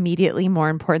like immediately more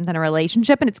important than a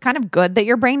relationship. And it's kind of good that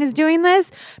your brain is doing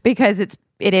this because it's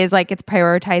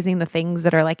prioritizing the things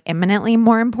that are like imminently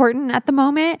more important at the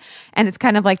moment. And it's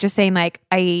kind of like just saying like,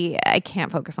 I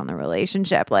can't focus on the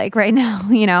relationship like right now,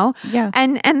 you know? Yeah.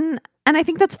 And I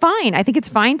think that's fine. I think it's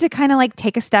fine to kind of like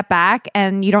take a step back,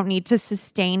 and you don't need to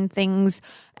sustain things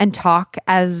and talk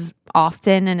as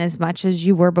often and as much as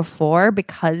you were before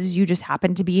because you just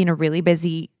happen to be in a really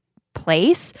busy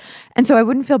place. And so I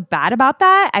wouldn't feel bad about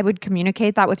that. I would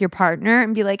communicate that with your partner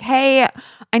and be like, hey,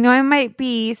 I know I might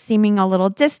be seeming a little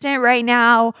distant right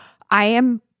now. I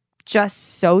am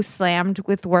just so slammed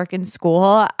with work and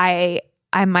school.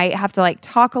 I might have to like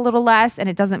talk a little less, and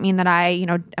it doesn't mean that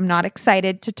I'm not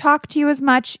excited to talk to you as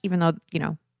much, even though,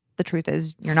 the truth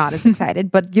is you're not as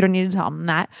excited, but you don't need to tell them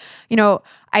that.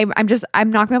 I'm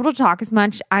not gonna be able to talk as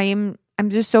much. I'm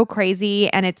just so crazy,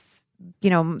 and it's,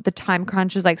 the time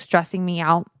crunch is like stressing me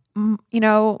out,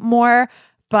 more.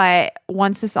 But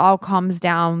once this all calms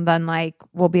down, then like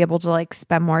we'll be able to like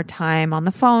spend more time on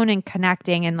the phone and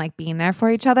connecting and like being there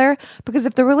for each other. Because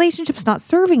if the relationship's not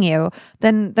serving you,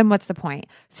 then what's the point?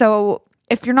 So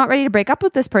if you're not ready to break up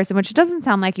with this person, which it doesn't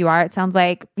sound like you are, it sounds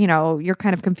like, you're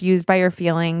kind of confused by your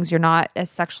feelings. You're not as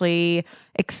sexually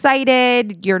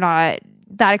excited. You're not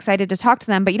that excited to talk to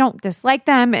them, but you don't dislike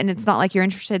them, and it's not like you're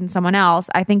interested in someone else.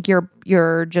 I think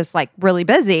you're just like really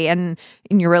busy, and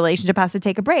your relationship has to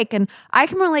take a break. And I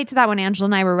can relate to that. When Angela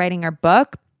and I were writing our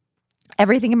book,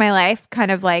 everything in my life kind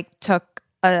of like took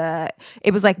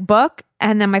it was like book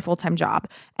and then my full-time job,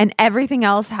 and everything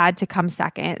else had to come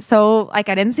second. So like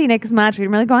I didn't see Nick as much. We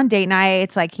didn't really go on date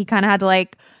nights. Like he kind of had to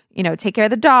like take care of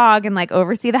the dog and like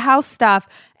oversee the house stuff.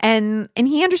 And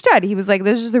he understood. He was like,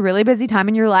 there's just a really busy time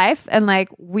in your life, and like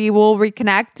we will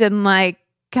reconnect and like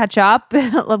catch up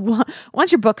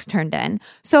once your book's turned in.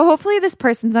 So hopefully this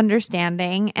person's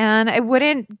understanding, and I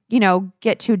wouldn't,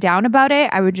 get too down about it.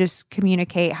 I would just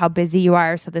communicate how busy you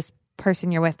are so this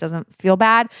person you're with doesn't feel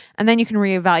bad. And then you can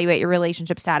reevaluate your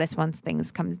relationship status once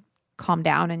things calm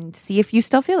down and see if you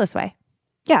still feel this way.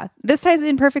 Yeah, this ties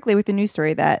in perfectly with the news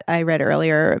story that I read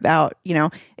earlier about,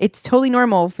 it's totally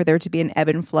normal for there to be an ebb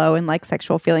and flow in like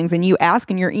sexual feelings. And you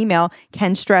ask in your email,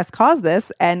 can stress cause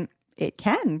this? And it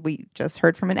can. We just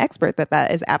heard from an expert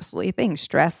that is absolutely a thing.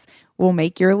 Stress will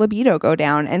make your libido go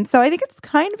down. And so I think it's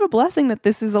kind of a blessing that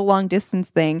this is a long distance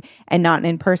thing and not an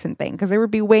in-person thing, because there would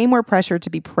be way more pressure to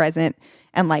be present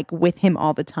and like with him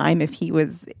all the time if he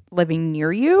was living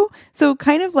near you. So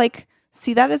kind of like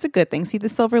see that as a good thing. See the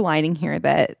silver lining here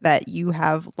that you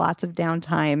have lots of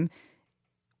downtime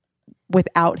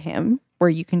without him, where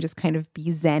you can just kind of be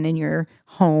zen in your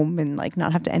home and like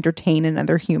not have to entertain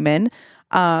another human.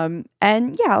 And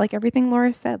yeah, like everything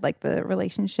Laura said, like the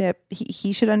relationship,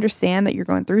 he should understand that you're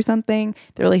going through something.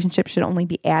 The relationship should only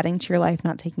be adding to your life,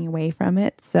 not taking away from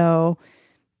it. So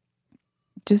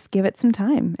just give it some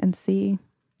time and see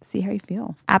how you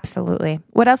feel. Absolutely.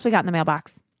 What else we got in the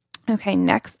mailbox? Okay,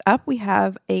 next up we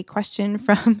have a question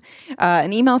from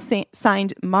an email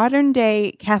signed Modern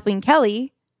Day Kathleen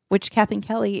Kelly, which Kathleen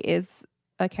Kelly is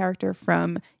a character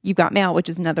from You've Got Mail, which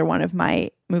is another one of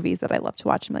my movies that I love to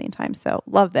watch a million times. So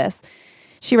love this.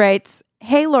 She writes,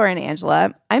 hey, Laura and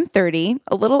Angela, I'm 30.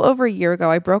 A little over a year ago,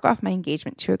 I broke off my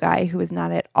engagement to a guy who was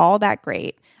not at all that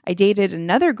great. I dated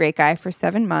another great guy for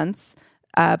 7 months,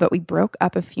 but we broke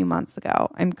up a few months ago.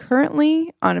 I'm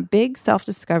currently on a big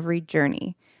self-discovery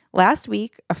journey. Last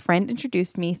week, a friend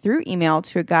introduced me through email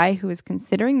to a guy who is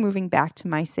considering moving back to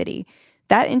my city.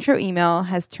 That intro email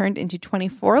has turned into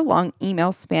 24 long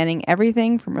emails spanning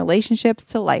everything from relationships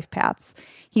to life paths.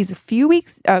 He's a few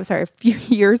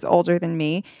years older than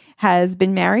me, has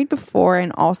been married before,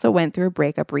 and also went through a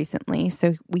breakup recently.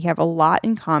 So we have a lot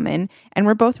in common, and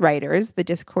we're both writers. The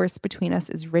discourse between us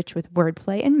is rich with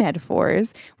wordplay and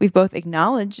metaphors. We've both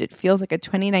acknowledged it feels like a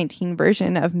 2019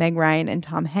 version of Meg Ryan and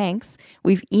Tom Hanks.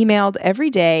 We've emailed every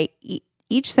day,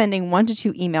 each sending 1 to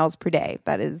 2 emails per day.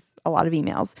 That is a lot of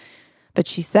emails. But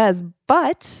she says,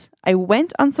 but I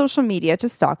went on social media to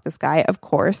stalk this guy, of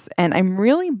course, and I'm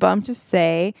really bummed to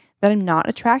say that I'm not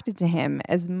attracted to him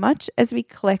as much as we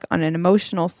click on an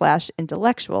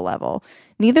emotional/intellectual level.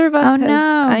 Neither of us has,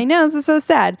 no. I know, this is so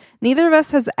sad. Neither of us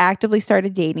has actively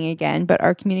started dating again, but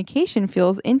our communication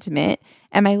feels intimate.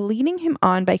 Am I leading him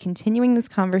on by continuing this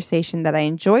conversation that I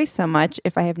enjoy so much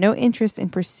if I have no interest in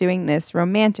pursuing this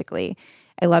romantically?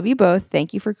 I love you both.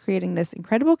 Thank you for creating this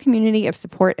incredible community of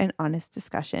support and honest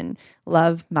discussion.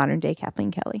 Love, modern day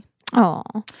Kathleen Kelly. Oh,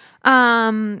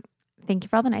 thank you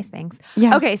for all the nice things.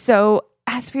 Yeah. Okay, so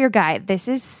as for your guy, this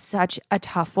is such a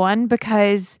tough one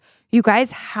because you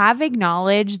guys have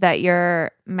acknowledged that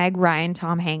you're Meg Ryan,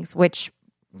 Tom Hanks, which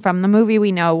from the movie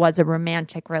we know was a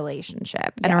romantic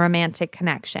relationship and a romantic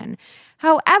connection.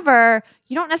 However,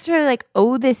 you don't necessarily like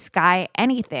owe this guy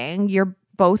anything. You're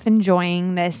both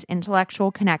enjoying this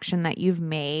intellectual connection that you've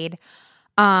made.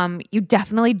 You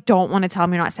definitely don't want to tell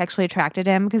him you're not sexually attracted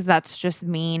to him because that's just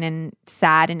mean and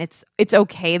sad, and it's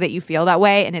okay that you feel that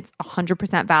way, and it's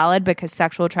 100% valid because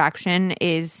sexual attraction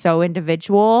is so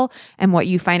individual, and what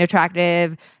you find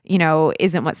attractive, you know,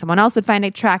 isn't what someone else would find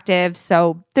attractive.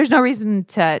 So there's no reason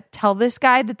to tell this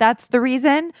guy that that's the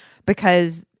reason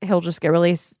because he'll just get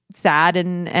really sad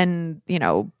and you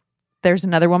know, there's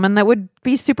another woman that would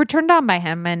be super turned on by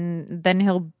him, and then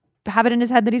he'll have it in his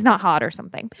head that he's not hot or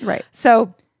something. Right.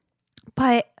 So,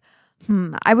 but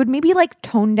I would maybe like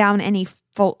tone down any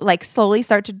slowly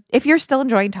start to, if you're still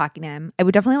enjoying talking to him, I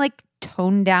would definitely like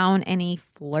tone down any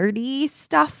flirty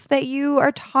stuff that you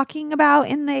are talking about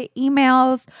in the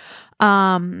emails.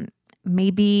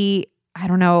 Maybe, I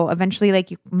don't know, eventually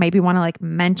like you maybe want to like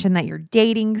mention that you're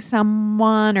dating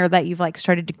someone or that you've like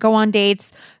started to go on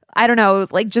dates. I don't know,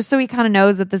 like just so he kind of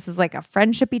knows that this is like a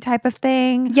friendship-y type of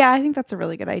thing. Yeah, I think that's a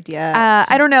really good idea.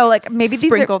 I don't know, like maybe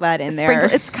sprinkle that in there.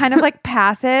 It's kind of like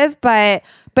passive, but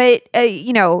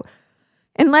you know,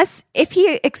 unless if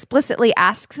he explicitly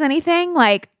asks anything,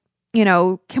 like, you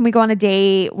know, can we go on a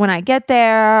date when I get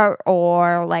there,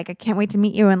 or like I can't wait to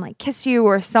meet you and like kiss you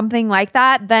or something like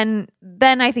that, then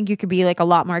I think you could be like a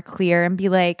lot more clear and be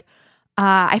like,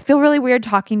 I feel really weird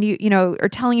talking to you, you know, or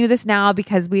telling you this now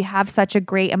because we have such a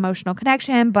great emotional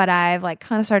connection, but I've like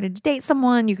kind of started to date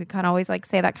someone. You could kind of always like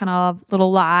say that kind of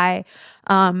little lie.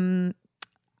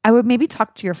 I would maybe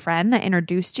talk to your friend that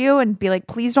introduced you and be like,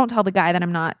 please don't tell the guy that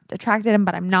I'm not attracted to him,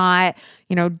 but I'm not,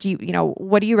 you know,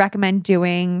 what do you recommend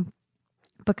doing?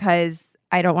 Because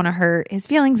I don't want to hurt his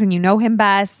feelings and you know him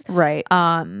best. Right.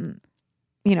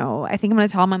 You know, I think I'm going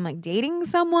to tell him I'm like dating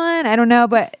someone. I don't know,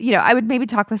 but you know, I would maybe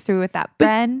talk this through with that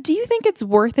friend. Do you think it's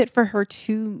worth it for her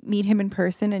to meet him in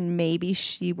person and maybe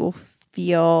she will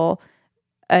feel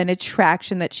an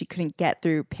attraction that she couldn't get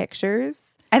through pictures?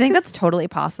 I think that's totally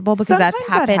possible because that's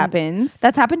happened. That happens.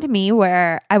 That's happened to me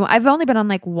where I've only been on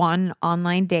like one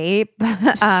online date,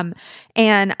 and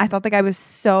I thought the guy was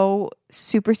so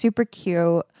super, super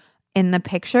cute in the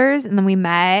pictures, and then we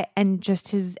met and just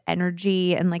his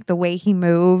energy and like the way he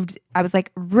moved, I was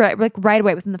like right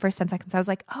away within the first 10 seconds I was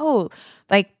like, oh,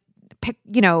 like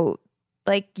you know,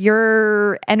 like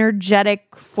your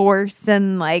energetic force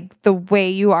and like the way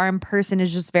you are in person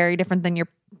is just very different than your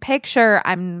picture.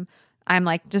 I'm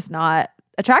like just not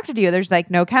attracted to you. There's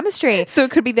like no chemistry. So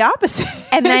it could be the opposite.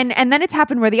 and then it's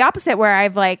happened where the opposite, where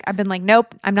I've been like,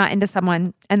 nope, I'm not into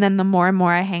someone. And then the more and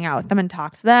more I hang out with them and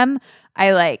talk to them,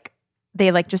 they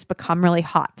like just become really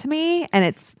hot to me. And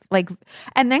it's like,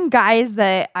 and then guys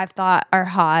that I've thought are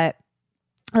hot,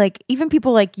 like even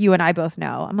people like you and I both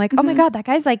know, I'm like, oh my God, that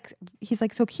guy's like, he's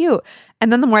like so cute.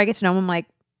 And then the more I get to know him,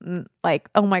 I'm like,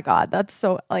 oh my God, that's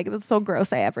so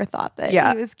gross. I ever thought that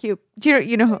he was cute. Do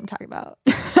you know who I'm talking about?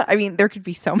 I mean, there could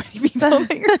be so many people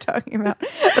that you're talking about,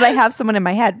 but I have someone in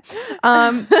my head.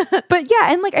 But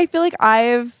yeah, and like I feel like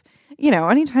I've, you know,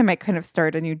 anytime I kind of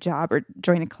start a new job or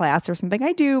join a class or something,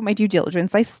 I do my due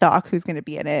diligence. I stalk who's going to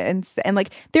be in it, and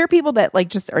like there are people that like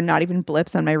just are not even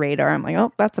blips on my radar. I'm like,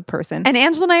 oh, that's a person. And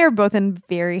Angela and I are both in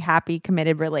very happy,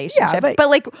 committed relationships. Yeah, but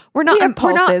like we're not. We have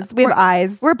pulses. We have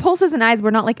eyes. We're pulses and eyes.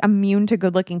 We're not like immune to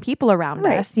good-looking people around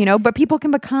us, you know. But people can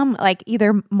become like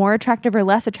either more attractive or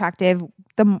less attractive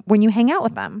when you hang out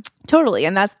with them. Totally.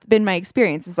 And that's been my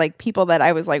experience. Is like people that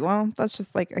I was like, well, that's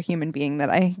just like a human being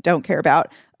that I don't care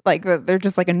about. Like they're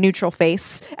just like a neutral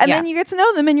face, and then you get to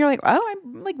know them, and you're like, oh,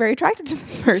 I'm like very attracted to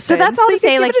this person. So that's all to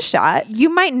say, give like it a shot.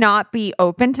 You might not be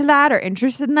open to that or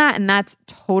interested in that, and that's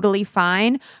totally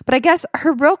fine. But I guess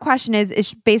her real question is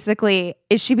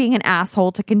she being an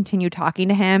asshole to continue talking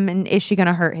to him, and is she going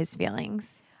to hurt his feelings?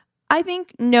 I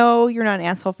think, no, you're not an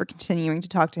asshole for continuing to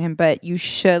talk to him, but you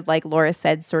should, like Laura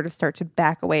said, sort of start to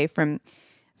back away from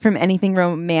from anything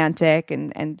romantic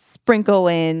and sprinkle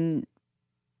in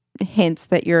hints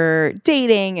that you're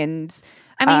dating and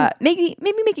I mean,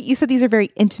 maybe make it. You said these are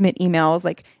very intimate emails.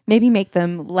 Like maybe make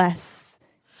them less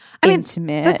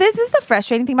intimate. This is the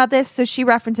frustrating thing about this. So she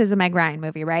references a Meg Ryan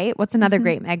movie, right? What's another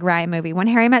great Meg Ryan movie? When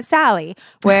Harry Met Sally,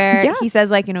 where he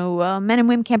says like, men and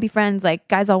women can't be friends. Like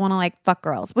guys all want to like fuck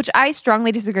girls, which I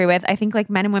strongly disagree with. I think like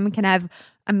men and women can have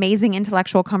amazing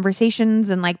intellectual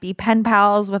conversations and like be pen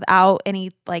pals without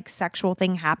any like sexual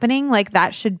thing happening. Like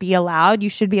that should be allowed. You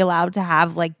should be allowed to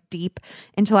have like deep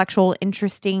intellectual,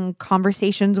 interesting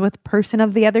conversations with person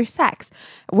of the other sex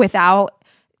without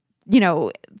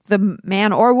the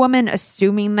man or woman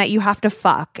assuming that you have to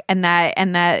fuck and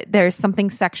that there's something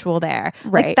sexual there.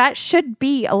 Right. Like that should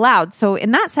be allowed. So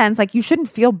in that sense, like you shouldn't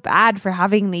feel bad for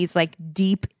having these like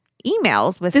deep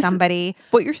emails with somebody.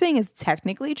 What you're saying is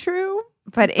technically true.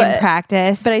 But in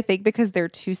practice. But I think because they're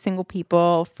two single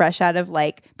people fresh out of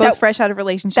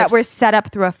relationships. That were set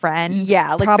up through a friend.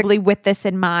 Yeah. Like probably with this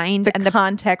in mind. And the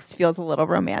context feels a little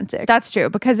romantic. That's true.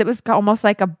 Because it was almost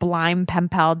like a blind pen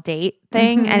pal date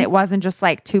thing. And it wasn't just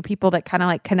like two people that kind of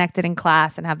like connected in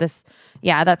class and have this.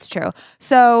 Yeah, that's true.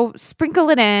 So sprinkle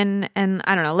it in and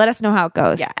I don't know, let us know how it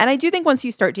goes. Yeah. And I do think once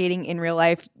you start dating in real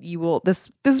life, you will,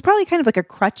 this is probably kind of like a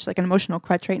crutch, like an emotional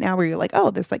crutch right now where you're like, oh,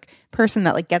 this like person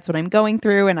that like gets what I'm going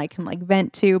through and I can like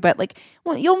vent to. But like,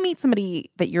 well, you'll meet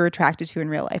somebody that you're attracted to in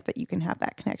real life that you can have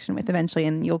that connection with eventually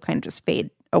and you'll kind of just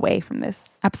fade away from this.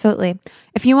 Absolutely.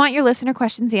 If you want your listener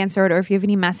questions answered or if you have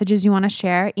any messages you want to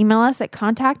share, email us at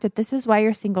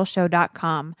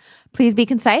contact@thisiswhyyoursingleshow.com. Please be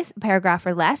concise, a paragraph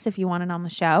or less if you want it on the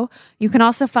show. You can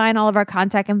also find all of our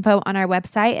contact info on our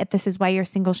website at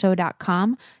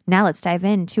thisiswhyyoursingleshow.com. Now let's dive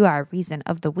into our reason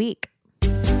of the week.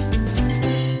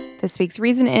 This week's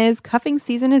reason is cuffing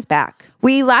season is back.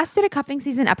 We last did a cuffing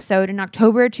season episode in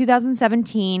October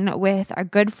 2017 with our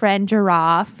good friend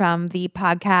Jarrah from the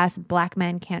podcast Black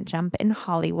Men Can't Jump in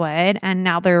Hollywood. And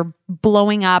now they're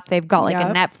blowing up. They've got like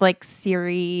a Netflix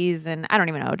series and I don't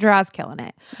even know. Jarrah's killing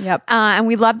it. Yep. And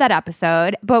we loved that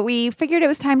episode. But we figured it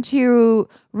was time to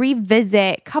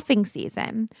revisit cuffing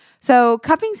season. So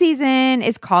cuffing season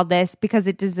is called this because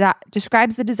it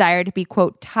describes the desire to be,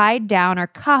 quote, tied down or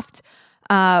cuffed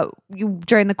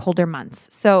during the colder months.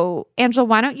 So, Angela,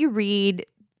 why don't you read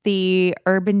the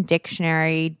Urban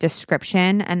Dictionary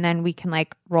description and then we can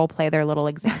like role play their little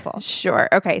example. Sure.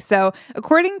 Okay. So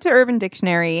according to Urban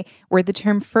Dictionary, where the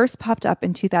term first popped up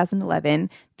in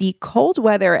 2011, the cold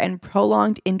weather and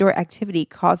prolonged indoor activity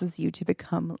causes you to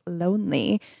become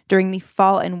lonely. During the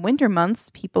fall and winter months,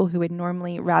 people who would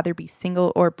normally rather be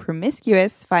single or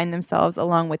promiscuous find themselves,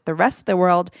 along with the rest of the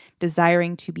world,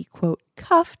 desiring to be, quote,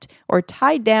 cuffed or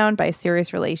tied down by a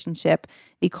serious relationship.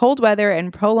 The cold weather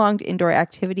and prolonged indoor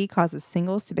activity causes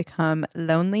singles to become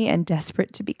lonely and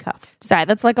desperate to be cuffed. Sorry,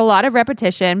 that's like a lot of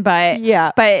repetition, but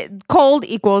yeah. But cold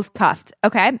equals cuffed.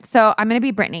 Okay, so I'm going to be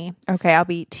Brittany. Okay, I'll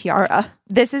be Tiara.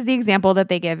 This is the example that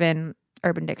they give in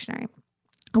Urban Dictionary.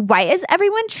 Why is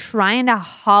everyone trying to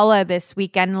holla this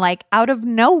weekend like out of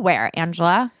nowhere,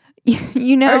 Angela?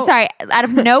 Out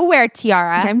of nowhere,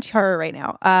 Tiara. I'm Tiara right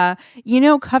now.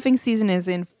 Cuffing season is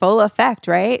in full effect,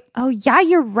 right? Oh, yeah,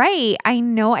 you're right. I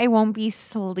know I won't be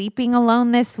sleeping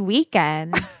alone this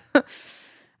weekend.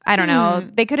 I don't know.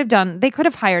 They could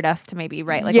have hired us to maybe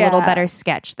write like a little better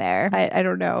sketch there. I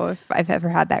don't know if I've ever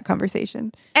had that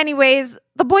conversation. Anyways,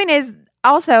 the point is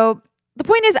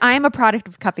I am a product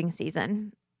of cuffing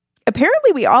season.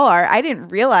 Apparently we all are. I didn't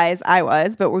realize I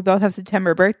was, but we both have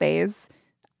September birthdays.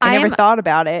 I never thought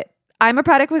about it. I'm a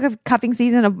product of cuffing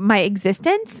season of my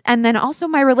existence and then also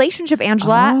my relationship,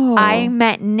 Angela. Oh. I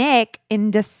met Nick in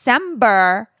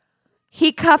December.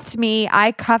 He cuffed me.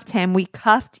 I cuffed him. We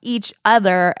cuffed each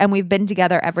other and we've been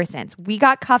together ever since. We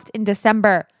got cuffed in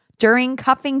December during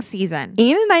cuffing season.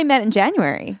 Ian and I met in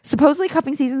January. Supposedly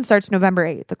cuffing season starts November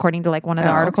 8th, according to like one of the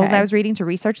articles I was reading to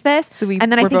research this. So I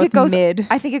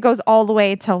think it goes all the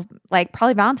way till like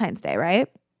probably Valentine's Day, right?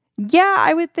 Yeah,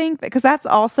 I would think because that's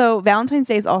also Valentine's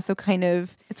Day is also kind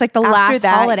of it's like the last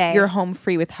holiday. You're home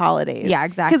free with holidays. Yeah,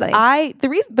 exactly.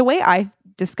 Because the way I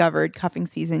discovered cuffing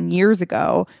season years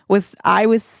ago was I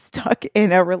was stuck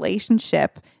in a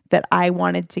relationship that I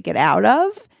wanted to get out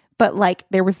of, but like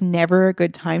there was never a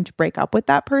good time to break up with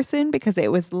that person because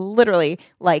it was literally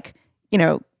like,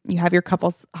 you have your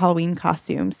couple's Halloween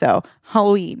costume. So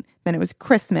Halloween, then it was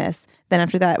Christmas. Then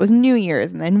after that, it was New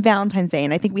Year's, and then Valentine's Day.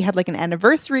 And I think we had like an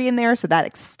anniversary in there, so that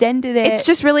extended it. It's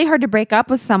just really hard to break up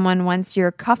with someone once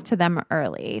you're cuffed to them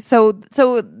early. So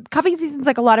cuffing season's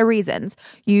like a lot of reasons.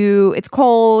 It's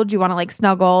cold, you want to like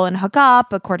snuggle and hook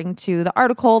up, according to the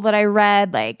article that I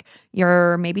read. Like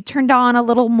you're maybe turned on a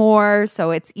little more,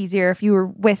 so it's easier if you were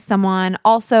with someone.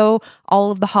 Also,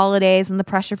 all of the holidays and the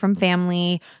pressure from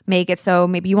family make it so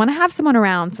maybe you want to have someone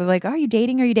around. So like, oh, are you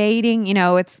dating? Are you dating? You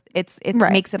know, it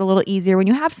Right. makes it a little easier when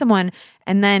you have someone.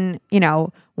 And then, you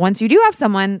know, once you do have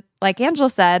someone, like Angela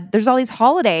said, there's all these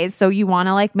holidays. So you want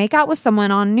to like make out with someone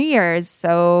on New Year's.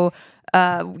 So,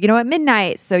 you know, at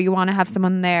midnight. So you want to have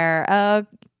someone there.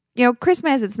 You know,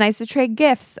 Christmas, it's nice to trade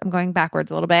gifts. I'm going backwards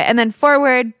a little bit. And then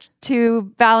forward to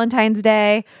Valentine's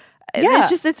Day. Yeah.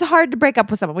 It's hard to break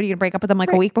up with someone. What are you going to break up with them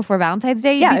like a week before Valentine's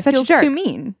Day? You'd yeah, be it such feels a jerk. too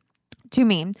mean. Too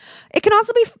mean. It can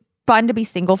also be fun to be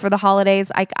single for the holidays.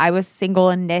 I was single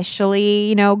initially,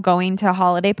 you know, going to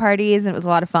holiday parties, and it was a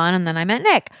lot of fun. And then I met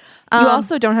Nick. You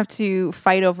also don't have to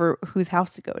fight over whose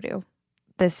house to go to.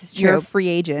 This is You're a true, free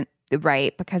agent.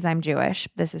 right? Because I'm Jewish.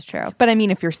 This is true. But I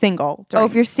mean, if you're single. Oh,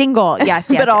 if you're single, yes.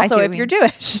 but I see also what if you you're mean.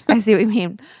 Jewish. I see what you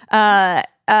mean.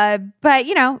 But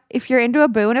you know, if you're into a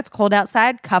boo and it's cold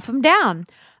outside, cuff them down.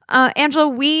 Angela,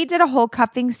 we did a whole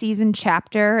cuffing season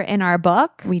chapter in our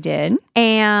book. We did.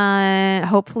 And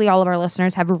hopefully all of our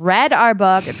listeners have read our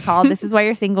book. It's called This Is Why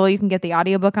You're Single. You can get the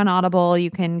audiobook on Audible. You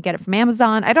can get it from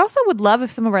Amazon. I'd also would love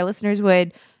if some of our listeners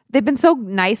they've been so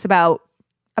nice about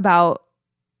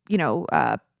you know,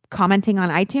 commenting on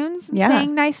iTunes and Yeah.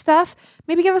 saying nice stuff.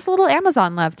 Maybe give us a little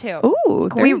Amazon love too. Ooh,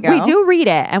 there you go. We do read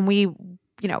it, and we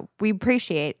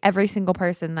appreciate every single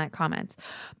person that comments.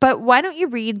 But why don't you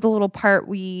read the little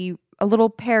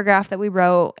paragraph that we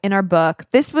wrote in our book?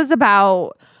 This was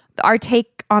about our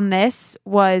take on this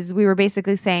was we were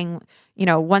basically saying, you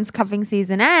know, once cuffing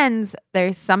season ends,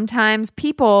 there's sometimes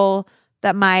people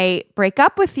that might break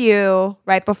up with you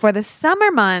right before the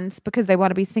summer months because they want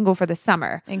to be single for the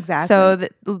summer. Exactly. So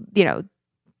that, you know,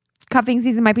 cuffing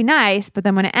season might be nice, but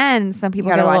then when it ends, some people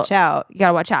You gotta get watch out. You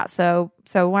gotta watch out. So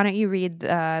why don't you read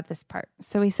this part?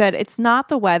 So he said, it's not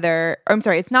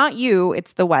you,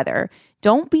 it's the weather.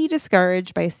 Don't be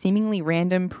discouraged by a seemingly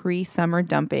random pre-summer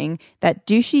dumping. That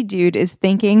douchey dude is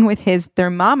thinking with his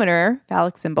thermometer,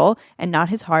 phallic symbol, and not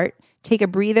his heart. Take a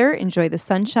breather, enjoy the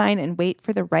sunshine, and wait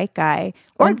for the right guy.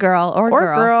 Or girl,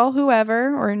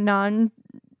 whoever, or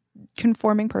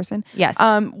non-conforming person. Yes.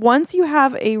 Once you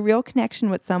have a real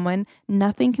connection with someone,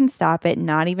 nothing can stop it,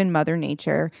 not even Mother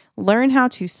Nature. Learn how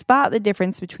to spot the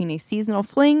difference between a seasonal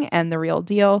fling and the real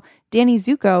deal. Danny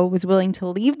Zuko was willing to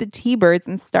leave the T-Birds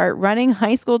and start running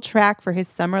high school track for his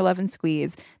summer love and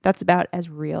squeeze. That's about as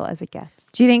real as it gets.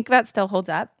 Do you think that still holds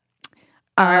up?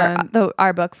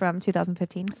 Our book from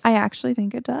 2015. I actually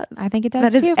think it does. I think it does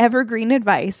That is too. evergreen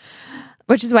advice.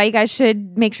 Which is why you guys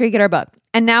should make sure you get our book.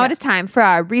 And now it is time for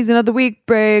our Reason of the Week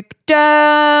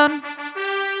breakdown.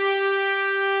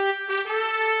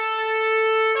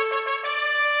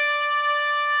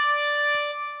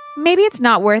 Maybe it's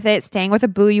not worth it staying with a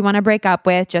boo you want to break up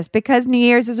with just because New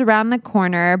Year's is around the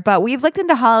corner, but we've looked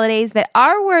into holidays that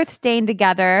are worth staying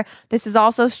together. This is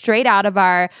also straight out of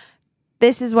our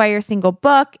This Is Why You're Single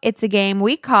book. It's a game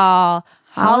we call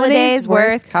Holidays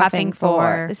Worth Cuffing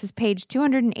For. This is page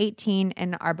 218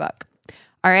 in our book.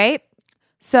 All right.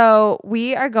 So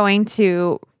we are going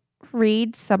to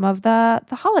read some of the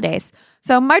holidays.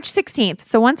 So March 16th.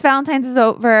 So once Valentine's is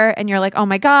over and you're like, oh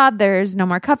my God, there's no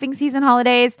more cuffing season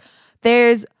holidays.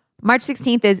 There's March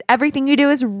 16th is Everything You Do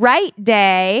Is Right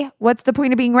Day. What's the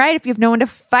point of being right if you have no one to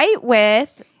fight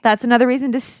with? That's another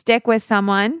reason to stick with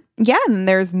someone. Yeah, and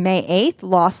there's May 8th,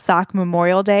 Lost Sock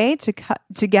Memorial Day. To cut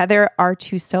together our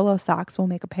two solo socks will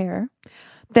make a pair.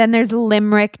 Then there's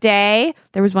Limerick Day.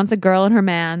 There was once a girl and her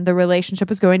man. The relationship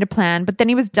was going to plan, but then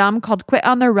he was dumb, called quit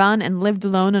on the run, and lived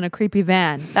alone in a creepy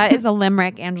van. That is a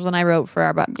limerick Angela and I wrote for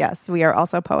our book. Yes, we are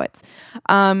also poets.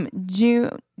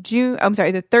 The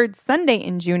third Sunday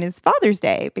in June is Father's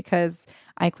Day because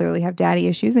I clearly have daddy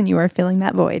issues and you are filling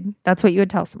that void. That's what you would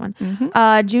tell someone.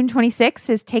 June 26th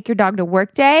is Take Your Dog to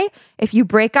Work Day. If you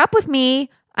break up with me,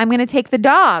 I'm going to take the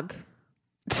dog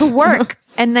to work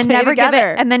and then Stay never together. give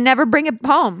it and then never bring it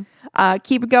home.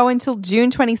 Keep it going until June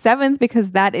 27th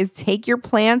because that is Take Your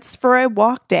Plants for a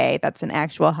Walk Day. That's an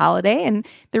actual holiday. And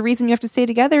the reason you have to stay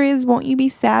together is won't you be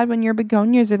sad when your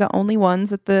begonias are the only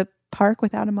ones at the park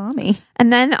without a mommy?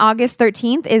 And then August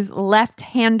 13th is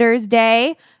Left-Handers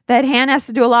Day. That hand has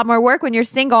to do a lot more work when you're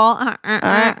single.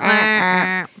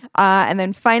 And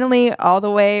then finally, all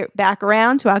the way back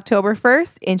around to October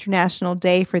 1st, International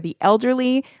Day for the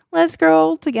Elderly. Let's grow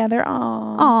old together.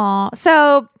 Aww. Aw.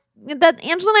 So that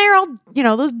Angela and I are all,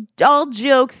 those all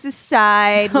jokes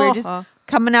aside, we're just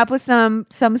coming up with some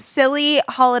silly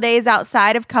holidays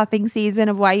outside of cuffing season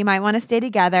of why you might want to stay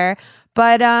together.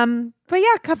 But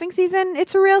yeah, cuffing season,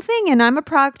 it's a real thing, and I'm a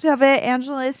product of it.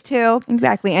 Angela is too.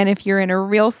 Exactly. And if you're in a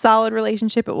real solid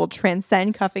relationship, it will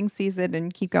transcend cuffing season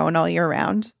and keep going all year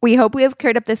round. We hope we have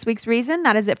cleared up this week's reason.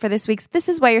 That is it for this week's This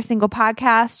Is Why You're Single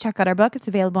podcast. Check out our book. It's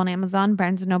available on Amazon,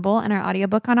 Barnes & Noble, and our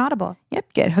audiobook on Audible.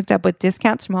 Yep. Get hooked up with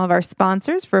discounts from all of our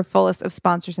sponsors. For a full list of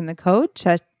sponsors in the codes,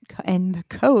 check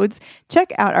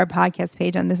out our podcast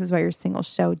page on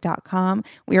thisiswhyyou'resingleshow.com.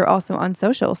 We are also on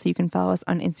social, so you can follow us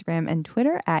on Instagram and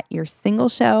Twitter at Your Single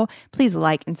Show. Please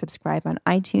like and subscribe on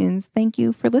iTunes. Thank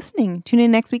you for listening. Tune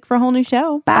in next week for a whole new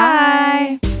show.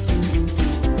 Bye.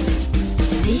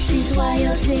 This is why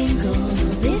you're single.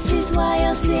 This is why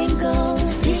you're single.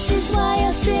 This is why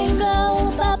you're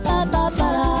single. Ba ba ba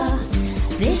ba.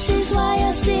 This is why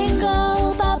you're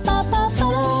single. Ba ba ba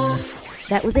ba.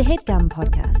 That was a HeadGum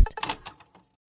podcast.